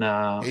in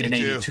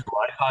 82.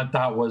 I thought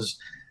that was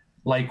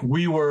like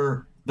we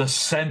were the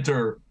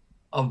center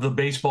of the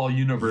baseball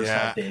universe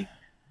that day.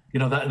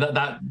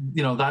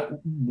 That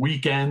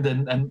weekend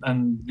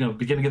and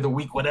beginning of the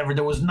week, whatever,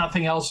 there was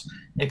nothing else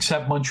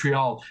except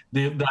Montreal.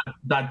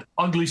 That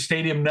ugly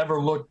stadium never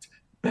looked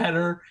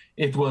better.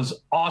 It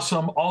was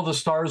awesome. All the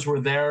stars were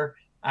there.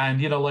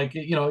 And, you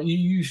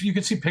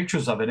could see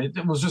pictures of it.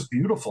 It was just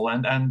beautiful.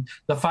 And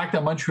the fact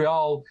that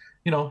Montreal,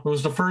 it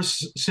was the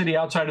first city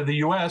outside of the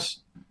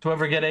U.S. to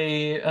ever get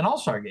an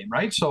All-Star game,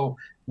 right? So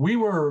we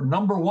were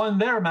number one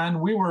there, man.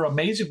 We were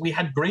amazing. We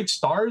had great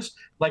stars.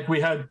 Like we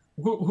had,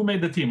 who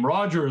made the team?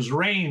 Rogers,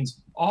 Raines,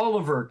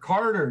 Oliver,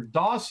 Carter,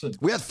 Dawson.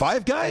 We had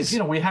 5 guys?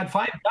 We had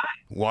 5 guys.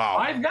 Wow.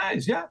 5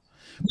 guys, yeah.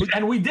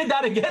 And we did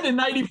that again in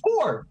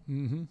 94.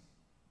 Mm-hmm.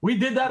 We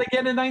did that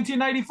again in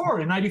 1994.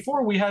 In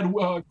 94, we had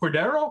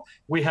Cordero,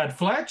 we had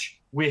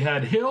Fletch, we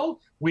had Hill,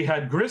 we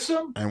had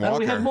Grissom, and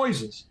we had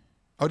Moises.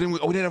 Oh, we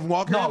didn't have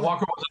Walker? No,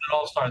 Walker wasn't an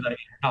All-Star that year.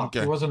 No,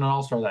 he wasn't an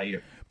All-Star that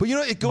year. But,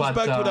 it goes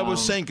back to what I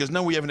was saying, because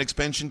now we have an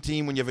expansion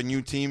team. When you have a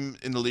new team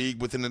in the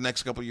league, within the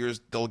next couple of years,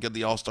 they'll get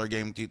the All-Star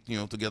game to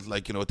get,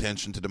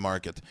 attention to the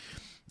market.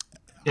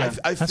 Yeah,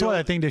 that's what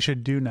I think they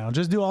should do now.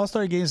 Just do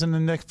All-Star games in the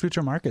next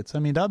future markets. I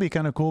mean, that'd be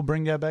kind of cool.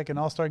 Bring that back, an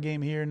All-Star game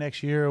here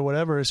next year or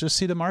whatever. It's just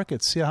see the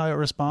markets, see how it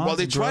responds. Well,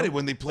 they tried it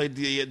when they played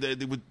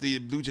the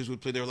Blue Jays would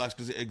play their last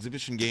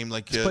exhibition game.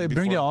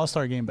 Bring the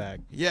All-Star game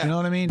back. Yeah, you know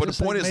what I mean. But just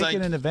the point is, make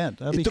it an event.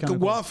 That'd it took a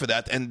while cool. for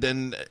that, and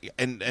then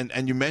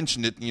and you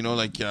mentioned it.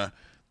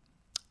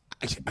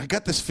 I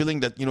got this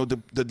feeling that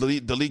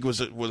the league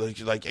was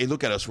like, hey,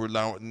 look at us. We're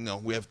now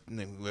we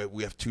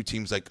have 2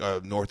 teams like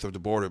north of the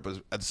border,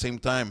 but at the same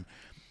time,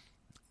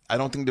 I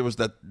don't think there was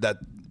that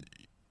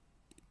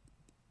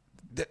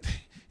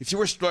if you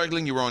were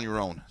struggling, you were on your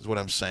own, is what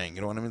I'm saying.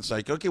 You know what I mean? It's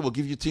like, okay, we'll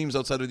give you teams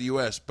outside of the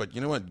U.S., but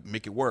you know what?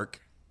 Make it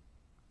work.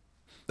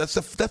 That's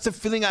the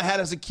feeling I had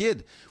as a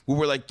kid. We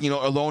were like,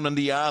 alone on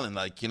the island,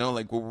 like we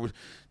were,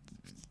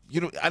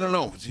 I don't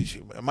know.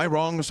 Am I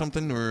wrong or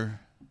something? Or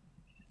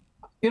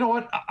you know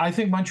what? I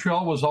think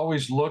Montreal was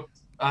always looked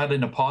at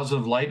in a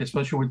positive light,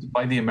 especially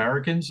by the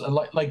Americans.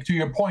 Like to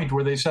your point,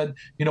 where they said,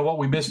 you know what,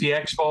 we missed the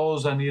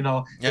Expos, and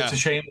it's a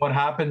shame what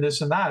happened,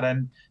 this and that,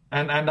 and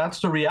that's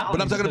the reality.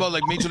 But I'm talking about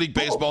like Major League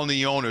Baseball and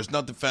the owners,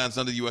 not the fans,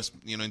 not the U.S.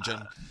 In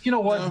general. You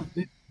know what?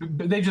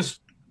 They just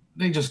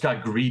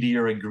got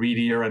greedier and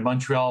greedier, and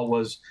Montreal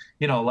was,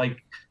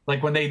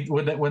 like when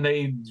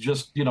they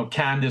just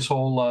canned this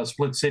whole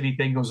split city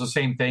thing. It was the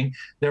same thing.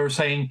 They were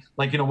saying,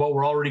 like,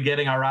 we're already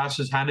getting our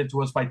asses handed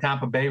to us by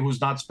Tampa Bay, who's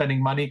not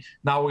spending money.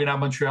 Now we're gonna have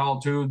Montreal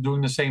too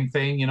doing the same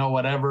thing.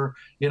 Whatever.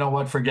 You know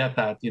what? Forget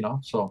that.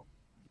 So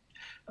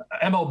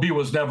MLB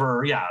was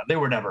never. Yeah, they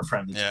were never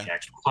friendly to the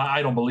Expos.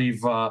 I don't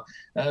believe,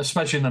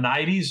 especially in the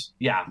 '90s.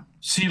 Yeah,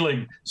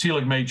 Selig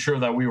made sure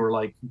that we were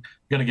like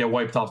gonna get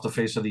wiped off the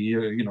face of the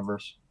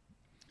universe.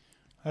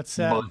 That's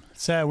sad.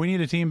 Sad. We need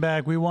a team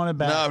back. We want it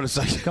back. No, but it's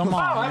like, come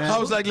on. Man. I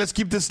was like, let's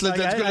keep this.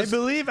 I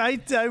believe. I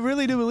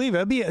really do believe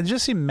it.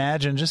 Just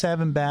imagine just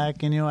having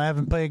back and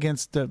having play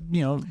against the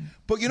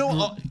But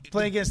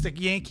play against the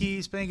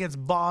Yankees, play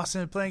against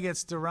Boston, play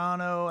against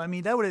Toronto. I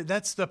mean,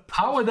 that's the.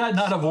 How would that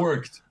not have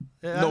worked?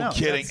 No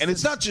kidding. And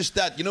it's not just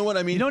that. You know what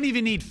I mean? You don't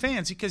even need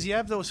fans because you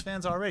have those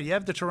fans already. You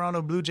have the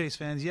Toronto Blue Jays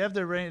fans. You have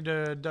the hey,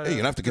 you're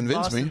gonna have to convince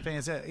Boston me.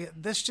 Fans.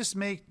 This just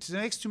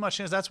makes too much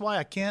sense. That's why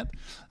I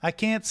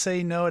can't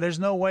say no. There's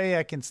no way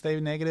I can stay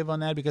negative on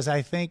that because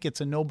I think it's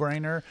a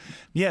no-brainer.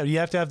 Yeah, you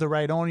have to have the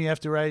right owner. You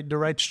have to the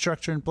right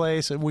structure in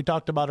place. We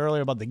talked about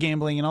earlier about the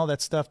gambling and all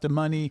that stuff. The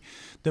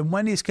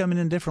money's coming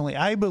in differently.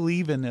 I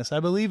believe in this. I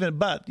believe in,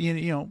 but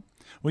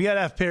we got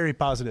to have Perry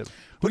positive.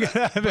 We got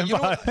to have him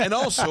positive. And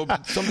also,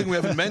 something we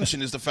haven't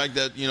mentioned is the fact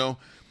that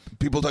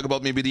people talk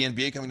about maybe the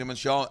NBA coming to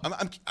Montreal.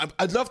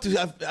 I'd love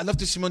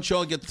to see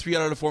Montreal get 3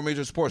 out of the 4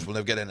 major sports. We'll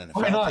never get an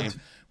NFL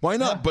team. Why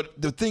not? Yeah. But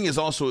the thing is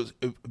also,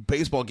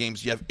 baseball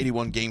games. You have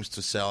 81 games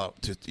to sell.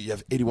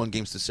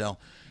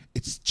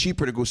 It's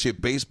cheaper to go see a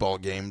baseball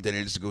game than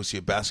it is to go see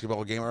a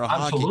basketball game or a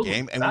hockey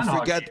game. And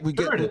we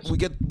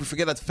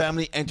forget that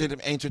family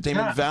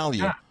entertainment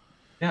value. Yeah.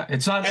 Yeah,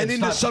 it's not. And it's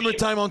in not the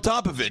summertime on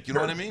top of it, you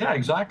know what I mean? Yeah,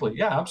 exactly.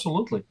 Yeah,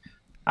 absolutely.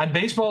 And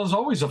baseball is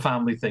always a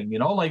family thing,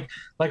 like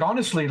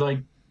honestly,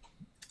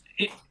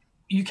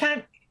 you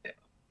can't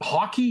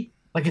hockey,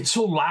 like it's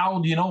so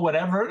loud,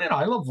 whatever.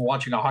 I love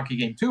watching a hockey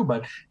game too,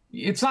 but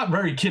it's not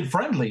very kid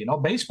friendly.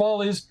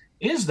 Baseball is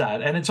is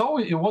that, and it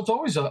was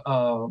always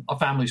a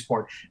family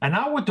sport. And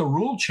now with the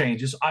rule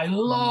changes, I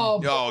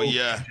love. Oh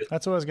yeah,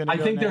 That's what I was going to. I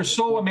think they're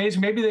so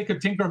amazing. Maybe they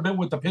could tinker a bit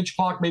with the pitch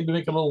clock, maybe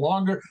make it a little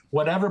longer,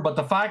 whatever. But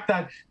the fact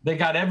that they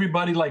got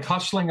everybody like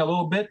hustling a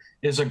little bit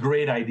is a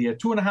great idea.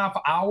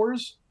 2.5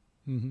 hours.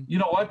 Mm-hmm. You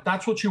know what?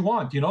 That's what you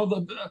want. You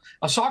know,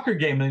 a soccer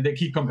game, they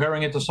keep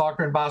comparing it to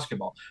soccer and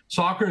basketball.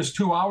 Soccer is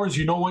 2 hours.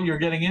 You know what you're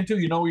getting into.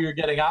 You know what you're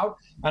getting out.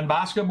 And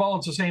basketball,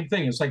 it's the same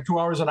thing. It's like 2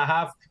 hours and a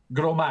half,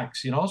 gros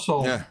max, you know?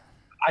 So yeah.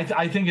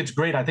 I think it's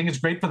great. I think it's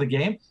great for the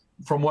game.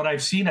 From what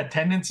I've seen,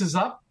 attendance is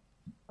up.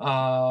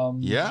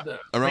 Around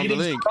the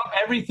league.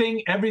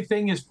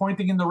 Everything is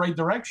pointing in the right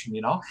direction, you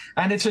know?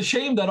 And it's a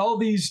shame that all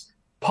these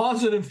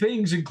positive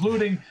things,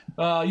 including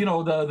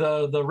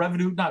the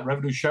revenue, not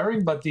revenue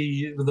sharing, but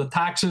the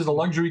taxes, the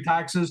luxury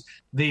taxes,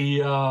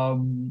 the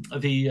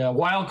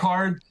wild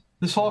card.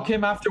 This all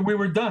came after we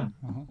were done.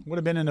 Would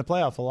have been in the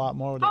playoff a lot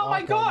more. Oh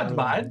my God,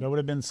 man! That would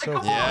have been so.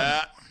 Come cool.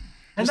 Yeah.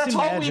 And that's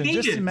all we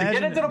needed to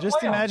get into the Just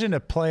playoffs. imagine a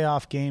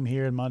playoff game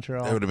here in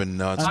Montreal. That would have been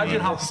nuts. Imagine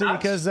man. how See,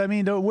 because I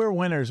mean, we're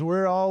winners.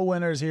 We're all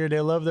winners here.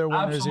 They love their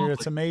winners here.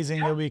 It's Absolutely. amazing.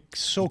 Yeah. It'll be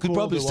so You could cool.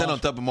 probably to stand on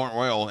watch. top of Mont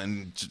Royal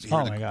and just hear,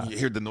 Oh my God.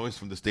 hear the noise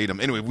from the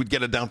stadium. Anyway, we'd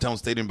get a downtown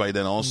stadium by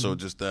then also.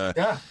 Just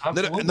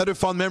absolutely. another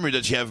fun memory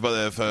that you have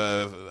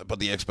about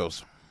the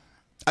Expos.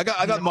 I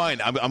got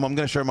mine. I'm going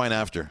to share mine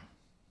after.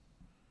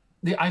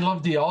 I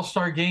love the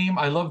All-Star game.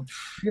 I loved,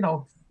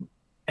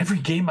 every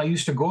game I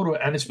used to go to,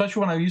 and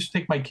especially when I used to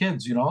take my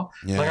kids,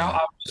 Yeah. Like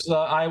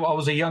I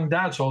was a young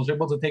dad, so I was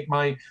able to take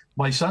my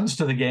sons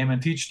to the game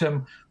and teach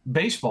them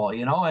baseball,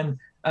 and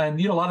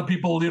a lot of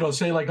people,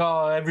 say like,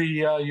 oh, every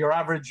your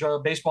average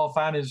baseball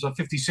fan is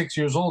 56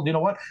 years old. You know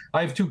what?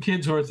 I have two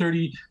kids who are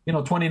 30,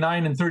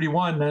 29 and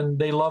 31, and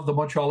they love the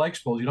Montreal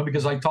Expos,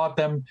 because I taught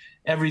them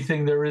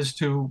everything there is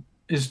to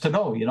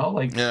know,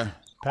 like Yeah.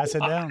 Pass it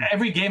down.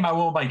 every game I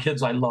will with my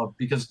kids, I love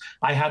because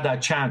I had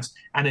that chance,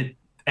 and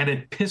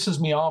it pisses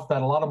me off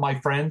that a lot of my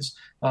friends,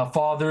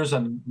 fathers,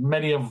 and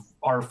many of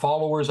our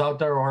followers out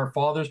there are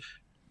fathers,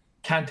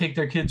 can't take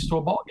their kids to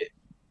a ball game.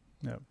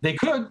 No. They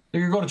could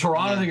go to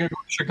Toronto, they could go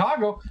to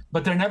Chicago,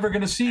 but they're never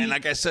going to see. And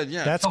like I said,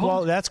 yeah.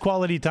 That's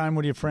quality time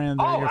with your friends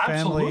or Oh, your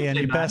family, and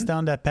you absolutely, pass man.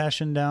 down that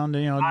passion down to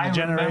I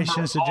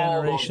generations to remember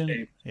all those generation.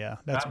 games. Yeah,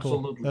 that's cool.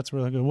 Absolutely. That's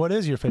really good. What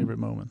is your favorite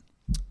moment?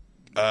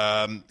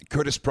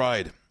 Curtis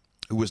Pride,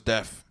 who was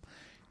deaf,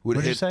 would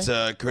What did hit you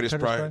say? Curtis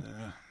Pride.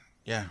 Pride?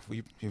 Yeah.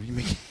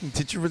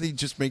 Did you really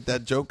just make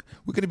that joke?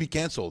 We're going to be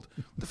canceled.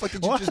 What the fuck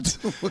did you What?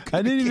 just do?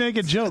 I didn't even make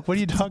a joke. What are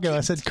you talking about?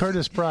 I said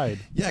Curtis Pride.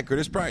 Yeah,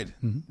 Curtis Pride.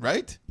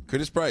 Right?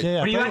 Curtis Pride.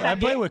 Yeah, Were you at that I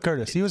played game? with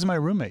Curtis. He was my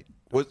roommate.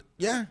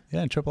 Yeah.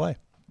 Yeah, in AAA.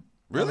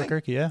 Really?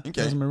 Albuquerque, yeah.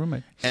 Okay. He was my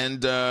roommate.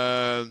 And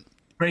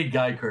Great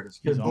guy, Curtis.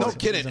 Good He's boy. no Awesome.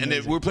 kidding. It was And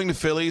amazing. we were playing the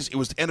Phillies. It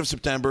was the end of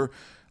September.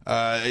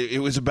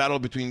 It was a battle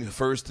between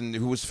first and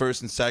who was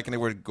first and second. They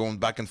were going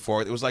back and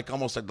forth. It was like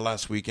almost like the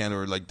last weekend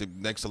or like the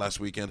next to last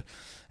weekend.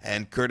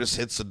 And Curtis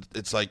hits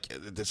it's like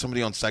there's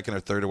somebody on second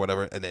or third or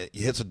whatever, and he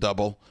hits a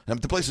double.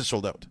 And the place is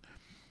sold out.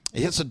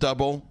 He hits a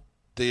double.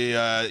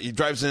 He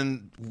drives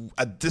in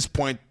at this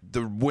point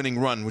the winning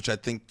run, which I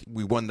think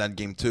we won that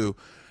game too.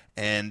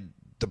 And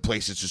the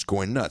place is just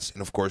going nuts.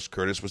 And of course,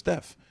 Curtis was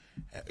deaf.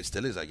 It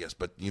still is, I guess,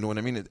 but you know what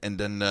I mean. And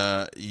then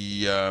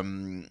he.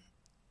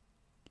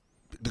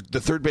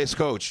 The third base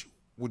coach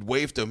would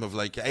wave to him of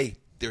like, "Hey,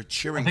 they're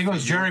cheering." I think it for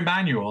was you. Jerry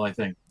Manuel. I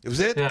think. It was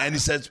it, Yeah. and he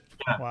says,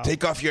 Wow.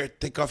 "Take off your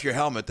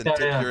helmet and Yeah,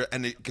 take yeah. your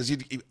because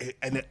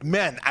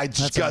man, I just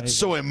That's got amazing.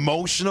 so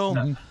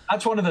emotional."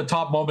 That's one of the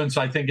top moments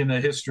I think in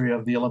the history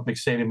of the Olympic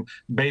Stadium,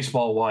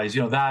 baseball wise.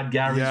 That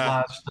Gary's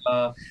Yeah.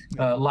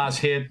 last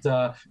hit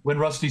when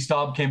Rusty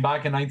Staub came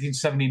back in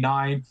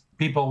 1979.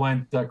 People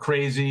went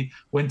crazy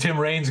when Tim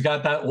Raines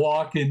got that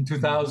walk in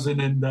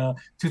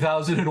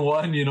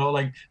 2001.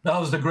 Like that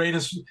was the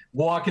greatest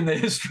walk in the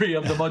history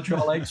of the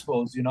Montreal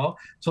Expos.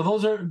 So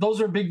those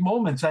are big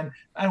moments, and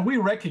we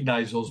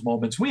recognize those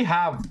moments. We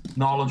have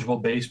knowledgeable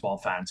baseball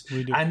fans,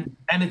 We do. and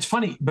it's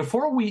funny.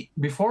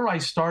 Before I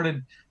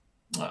started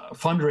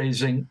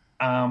fundraising,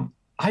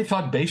 I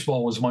thought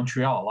baseball was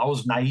Montreal. I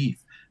was naive.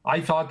 I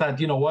thought that,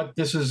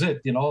 this is it.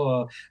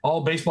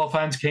 All baseball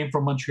fans came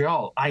from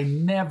Montreal. I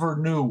never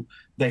knew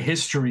the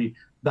history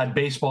that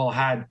baseball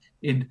had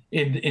in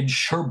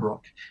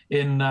Sherbrooke,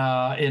 in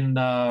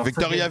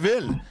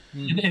Victoriaville.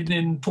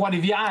 in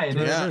Trois-Rivières,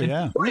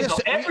 Yeah.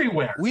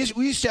 everywhere. We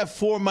used to have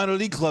 4 minor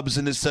league clubs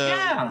in this.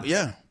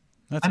 Yeah.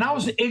 That's And I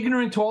was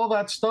ignorant to all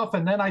that stuff,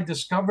 and then I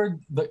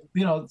discovered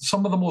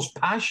some of the most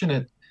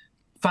passionate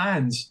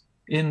fans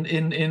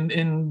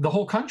in the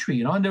whole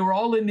country, and they were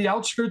all in the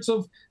outskirts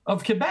of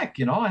Quebec,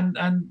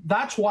 and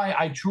that's why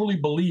I truly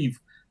believe,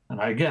 and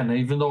again,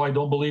 even though I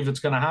don't believe it's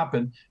going to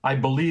happen, I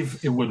believe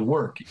it would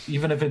work,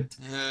 even if it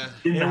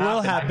didn't It will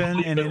I happen,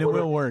 believe and it would.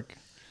 will work.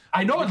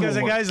 I know Because it of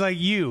will work. guys like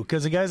you,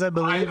 because of guys I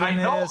believe I in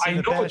know, this I and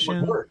the know it passion.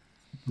 would work.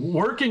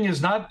 Working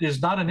is not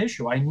an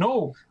issue. I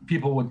know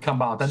people would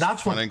come out, and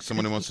that's what Finding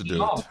someone who wants to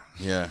do it.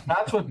 Yeah.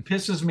 That's what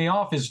pisses me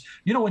off is,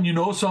 when you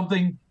know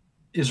something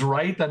is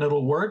right and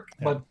it'll work,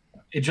 but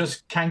it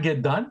just can't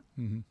get done.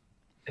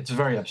 It's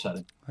very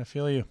upsetting. I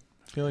feel you.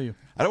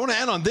 I don't want to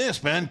end on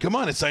this, man. Come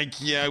on, it's like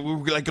we're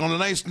like on a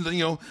nice,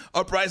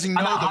 uprising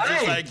note of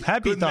just like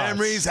happy good thoughts.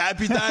 memories,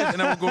 happy times, and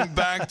then we're going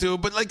back to.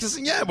 But like this,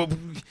 but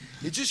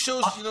it just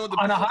shows,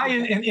 on a high.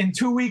 In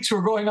 2 weeks,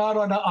 we're going out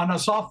on a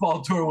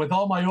softball tour with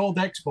all my old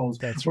expos.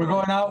 We're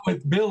going out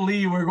with Bill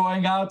Lee. We're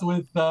going out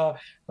with Herm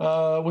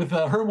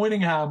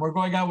Winningham. We're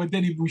going out with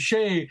Denny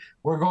Boucher.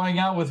 We're going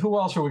out with who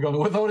else are we going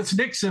with? Otis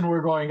Nixon.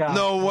 We're going out.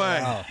 No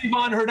way. Wow.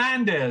 Ivan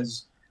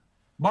Hernandez.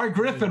 Mark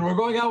Griffin, we're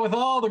going out with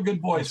all the good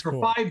boys for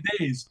 5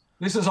 days.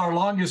 This is our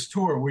longest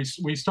tour.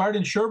 We start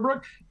in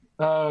Sherbrooke,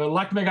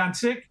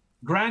 Lac-Mégantic,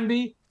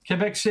 Granby,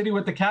 Quebec City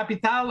with the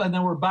Capitale, and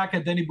then we're back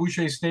at Denis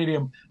Boucher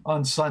Stadium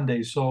on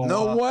Sunday. So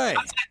no way.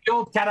 That's like the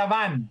old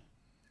caravan.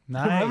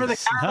 Nice. Remember the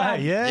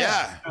caravan?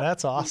 Yeah.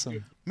 That's awesome.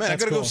 Man, That's I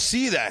gotta cool. go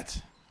see that.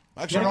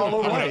 Actually, You're all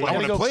over it. I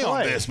want to play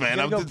on this, man.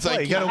 You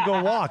gotta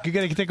go walk. You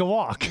gotta take a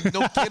walk.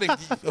 No kidding.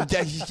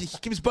 He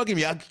keeps bugging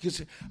me.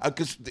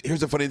 Because here's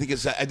the funny thing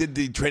is I did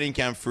the training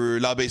camp for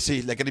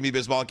l'ABC, l'Académie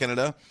Baseball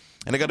Canada,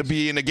 and I got to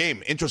be in a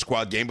game,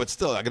 intra-squad game, but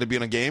still, I got to be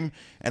in a game,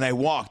 and I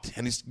walked,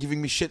 and he's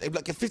giving me shit. I'm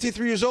like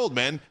 53 years old,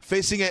 man,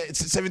 facing a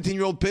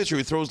 17-year-old pitcher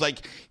who throws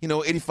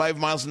 85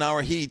 miles an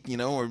hour heat,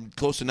 or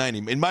close to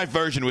 90. In my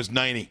version, it was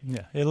 90.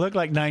 Yeah, it looked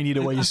like 90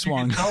 the way you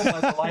swung.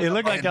 It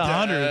looked like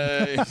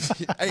 100.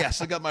 I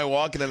still got my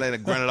walk, and then I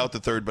grounded out the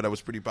third, but I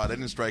was pretty proud. I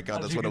didn't strike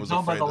out. That's what I was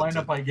afraid of. By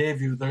the lineup I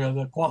gave you,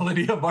 the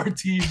quality of our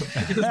team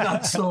is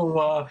not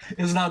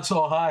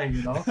so high.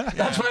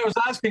 That's why I was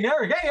asking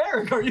Eric. Hey,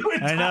 Eric, are you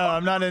in town? I know,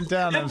 I'm not in town.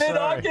 I'm sorry.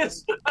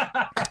 Mid-August.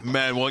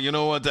 Man, well, you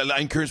know what? I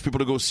encourage people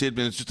to go see it,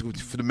 man. It's just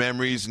for the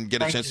memories and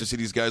get a chance to see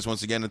these guys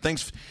once again. And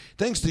thanks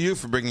to you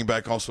for bringing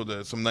back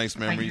also some nice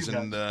memories.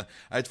 And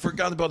I'd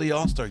forgotten about the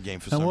All-Star game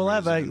for some reason. We'll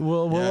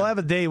have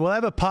a day. We'll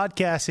have a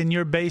podcast in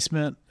your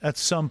basement at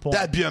some point.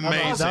 That'd be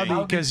amazing.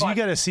 Because you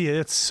got to see it.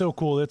 It's so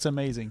cool. It's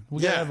amazing.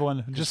 We got to have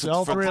one. Just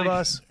all three of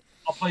us.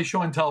 I'll play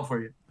show and tell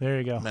for you. There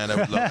you go. Man, I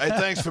would love it. Hey,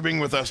 thanks for being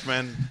with us,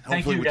 man.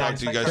 Hopefully we'll talk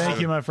to you guys soon.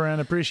 Thank you, my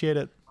friend. Appreciate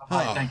it.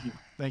 Thank you.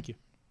 Thank you.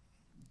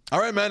 All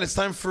right, man. It's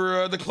time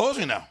for the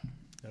closing now.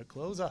 The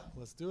closer.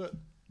 Let's do it.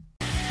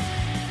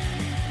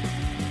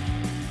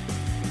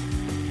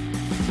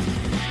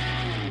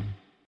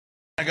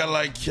 I got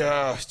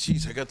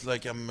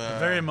I'm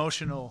very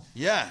emotional.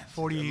 Yeah,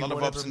 40 a lot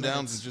of ups and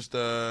downs. It's just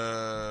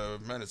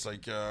man, it's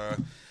like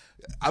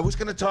I was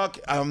gonna talk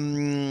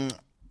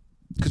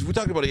because we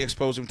talked about the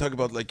Expos. We talked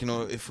about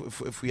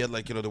if we had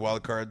the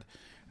wild card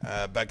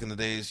back in the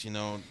days,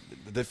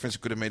 the difference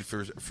it could have made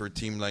for a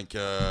team like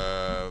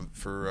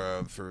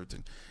for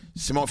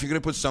Simon. If you're gonna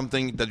put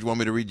something that you want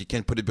me to read, you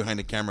can't put it behind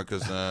the camera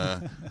because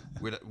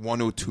we're at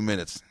 102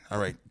 minutes. All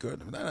right, good.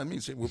 That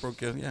means we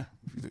broke. Yeah.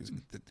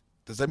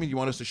 Does that mean you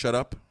want us to shut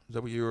up? Is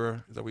that what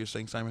you're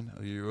saying, Simon?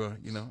 Are you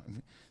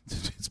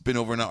it's been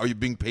over now. Are you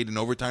being paid in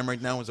overtime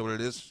right now? Is that what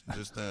it is?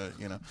 Just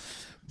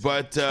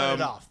But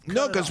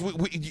no, because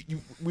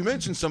we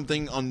mentioned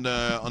something on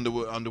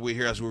the way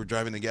here as we were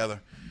driving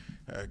together.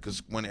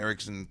 Because when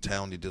Eric's in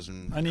town, he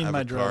doesn't have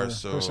a car,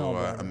 so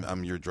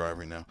I'm your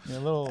driver now. Yeah,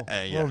 little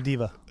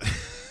diva.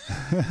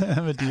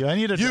 I'm a diva. I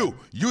need a you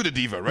the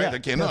diva, right? Yeah,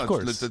 okay, of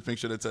course. Let's make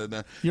sure that's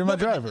you're my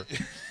driver.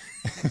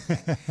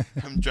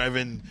 I'm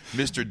driving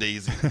Mr.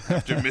 Daisy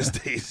after Miss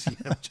Daisy.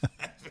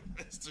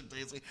 Mr.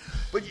 Daisy.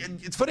 But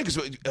it's funny because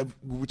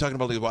we're talking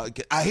about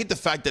I hate the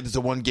fact that it's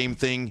a one-game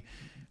thing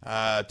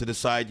to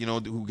decide,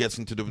 who gets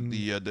into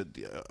the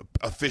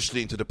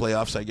officially into the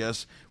playoffs. I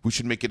guess we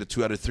should make it a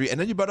 2 out of 3. And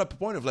then you brought up a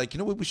point of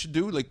what we should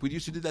do. Like we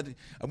used to do that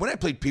when I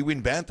played Pee Wee in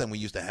Bantam. We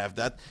used to have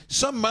that.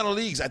 Some minor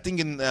leagues, I think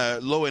in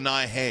low and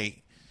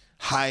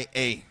high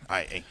A.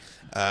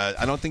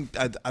 I don't think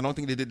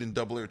they did in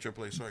Double A or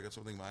Triple A. Sorry, I got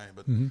something in my eye.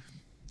 But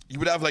you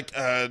would have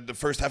the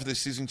first half of the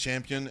season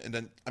champion, and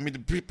then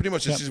pretty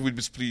much the season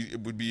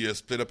would be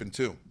split up in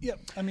 2. Yep.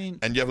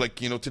 And you have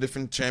 2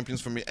 different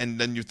champions from me, and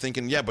then you're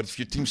thinking, but if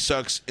your team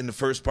sucks in the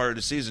first part of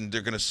the season,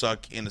 they're gonna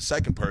suck in the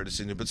second part of the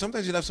season. But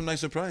sometimes you'd have some nice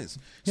surprise.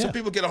 Yeah. Some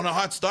people get on a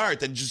hot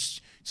start and just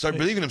start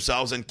believing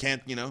themselves and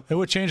can't. It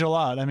would change a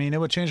lot. It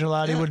would change a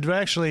lot. Yeah. It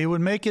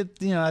would make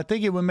it. I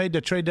think it would make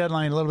the trade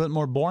deadline a little bit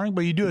more boring.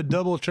 But you do a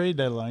double trade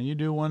deadline. You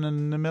do one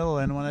in the middle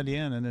and one at the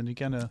end, and then you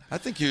kind of. I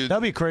think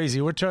that'd be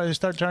crazy. We're trying to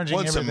start charging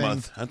once everything. a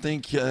month. I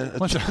think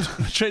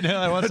trade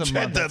deadline once a month.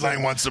 Trade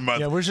deadline once a month.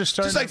 Yeah, we're just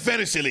starting. Just like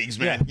fantasy leagues,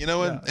 man. Yeah. You know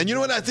what? Yeah. And you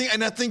know what? I think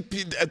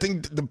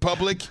the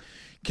public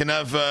can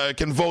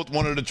vote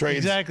one of the trades.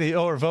 Exactly,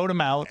 or vote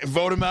them out.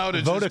 Vote them out.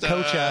 And vote just, a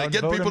coach out.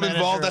 Get people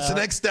involved. That's the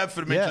next step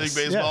for the Major League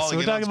Baseball. Yes. So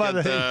we're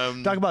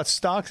talking about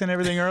stocks and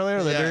everything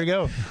earlier. There you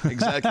go.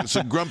 Exactly.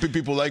 So grumpy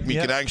people like me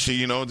can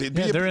actually,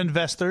 they're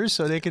investors,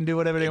 so they can do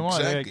whatever they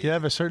want. You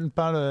have a certain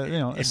part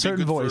of, a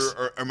certain voice.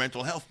 For our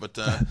mental health, but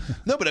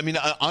no. But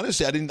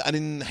honestly, I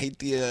didn't hate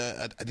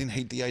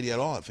the idea at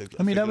all.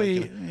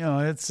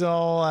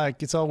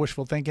 It's all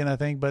wishful thinking. I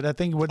think, but I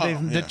think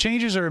the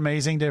changes are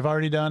amazing. They've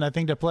already done. I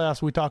think the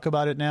playoffs. we talk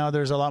about it now,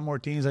 there's a lot more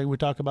teams. Like we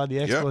talk about the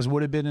Expos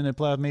would have been in the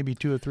playoff maybe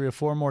 2 or 3 or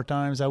 4 more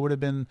times. That would have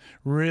been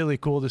really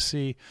cool to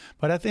see.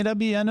 But I think that'd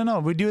be, I don't know.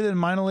 We do it in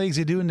minor leagues.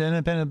 You do it in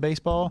independent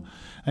baseball.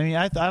 I mean,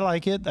 I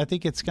like it. I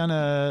think it's kind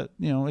of,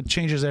 it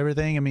changes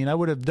everything. I mean, I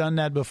would have done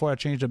that before I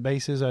changed the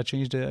bases. I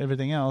changed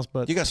everything else.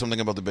 But you got something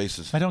about the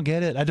bases. I don't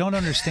get it. I don't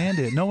understand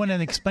it. No one had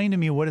explained to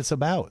me what it's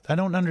about. I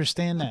don't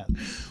understand that.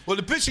 Well,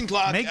 the pitching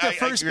clock. Make the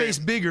first base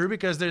bigger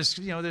because there's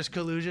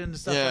collusion and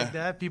stuff like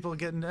that. People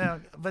getting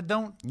but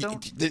don't.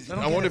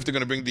 I wonder if they're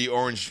going to bring the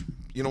orange.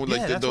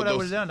 That's what I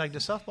would have done, like the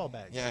softball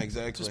bag. Yeah,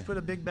 exactly. Just put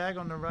a big bag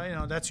on the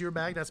right. That's your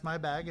bag, that's my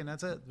bag, and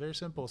that's it. Very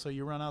simple. So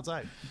you run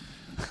outside.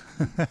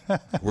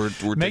 We're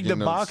make the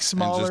box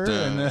smaller.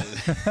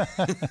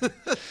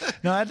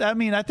 No, I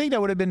mean, I think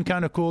that would have been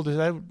kind of cool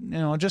to,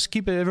 just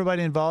keep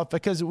everybody involved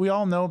because we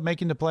all know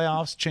making the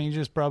playoffs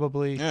changes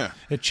probably. Yeah.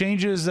 It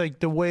changes like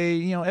the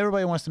way,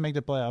 everybody wants to make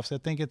the playoffs. I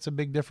think it's a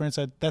big difference.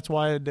 That's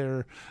why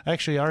they're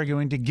actually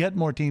arguing to get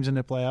more teams in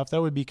the playoffs.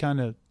 That would be kind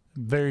of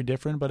very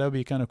different, but that would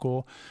be kind of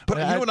cool. But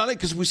you know what I think?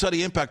 Because we saw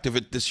the impact of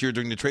it this year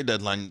during the trade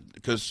deadline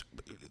because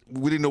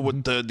we didn't know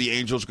what the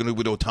Angels were going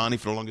to do with Ohtani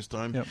for the longest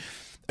time. Yep.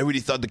 I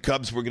really thought the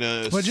Cubs were going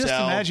to sell. Well, just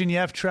imagine you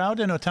have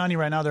Trout and Ohtani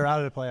right now. They're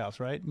out of the playoffs,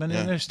 right? But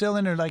they're still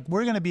in there. Like,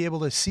 we're going to be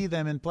able to see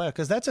them in playoffs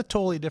because that's a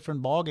totally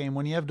different ball game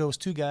when you have those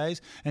two guys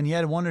and you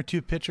had 1 or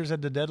 2 pitchers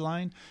at the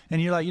deadline. And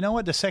you're like, you know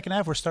what? The second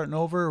half, we're starting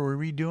over or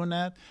we're redoing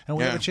that. And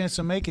we have a chance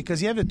to make it because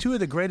you have the 2 of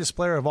the greatest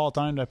player of all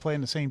time that play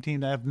in the same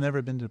team that have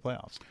never been to the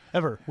playoffs.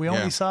 Ever. We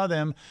only saw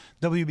them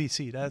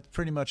WBC. That's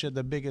pretty much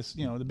the biggest,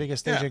 the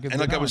biggest stage I could.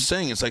 And like I was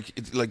saying, it's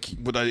like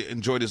what I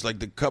enjoyed is like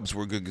the Cubs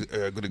were a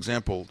good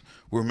example.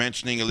 We're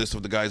mentioning a list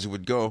of the guys who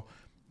would go.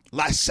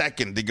 Last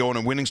second, they go on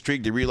a winning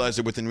streak. They realize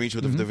they're within reach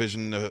of the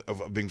division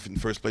of being in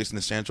first place in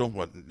the Central.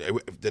 Well,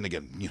 then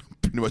again,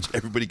 pretty much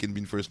everybody can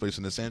be in first place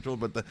in the Central.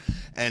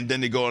 And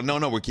then they go,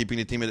 no, we're keeping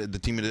the team.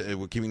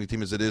 We're keeping the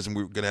team as it is, and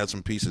we're going to add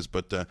some pieces.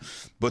 But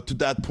to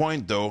that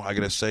point, though, I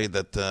got to say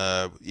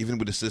that even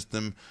with a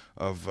system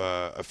of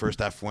a first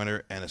half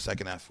winner and a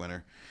second half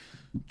winner,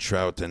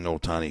 Trout and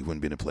Ohtani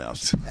wouldn't be in the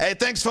playoffs. Hey,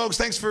 thanks, folks.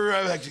 Thanks for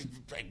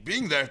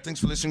being there. Thanks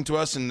for listening to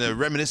us and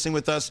reminiscing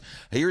with us.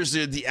 Here's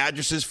the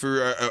addresses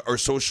for our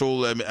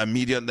social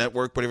media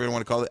network, whatever you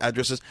want to call it,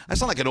 addresses. I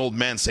sound like an old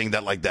man saying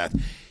that like that.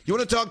 You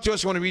want to talk to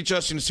us, you want to reach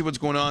us, you want to see what's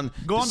going on.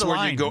 Go on the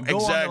line. Go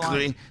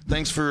exactly.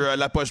 Thanks for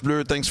La Poche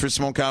Bleue. Thanks for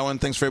Simon Cowan.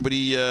 Thanks for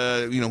everybody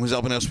who's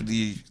helping us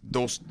with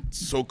those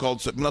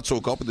so-called, not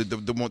so-called, but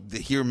the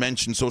here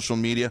mentioned social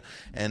media.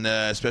 And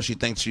especially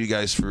thanks to you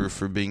guys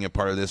for being a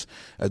part of this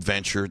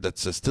adventure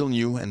that's still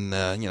new and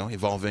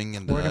evolving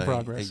and work in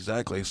progress.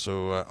 Exactly.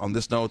 So on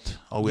this note,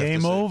 all we have to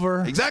Game say,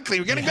 over. Exactly.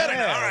 We're getting better.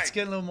 All right. It's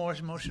getting a little more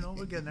emotional.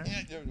 We're getting there.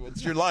 Yeah,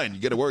 it's your line.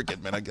 You got to work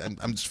it, man.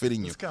 I'm just fitting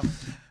you. Let's come.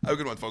 Have a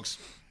good one, folks.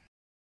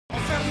 On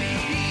ferme les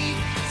lits,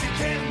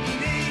 c'est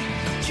terminé.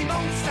 Qui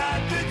monte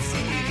sa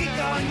petite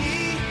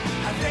gagné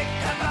avec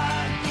ta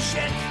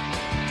barbichette.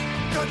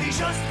 T'as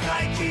déjà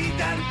striké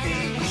dans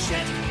tes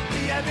bouchettes.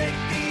 Et avec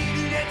tes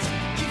lunettes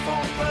qui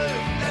font peur,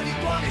 la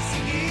victoire est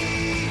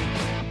signée.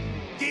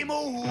 Game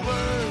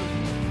over.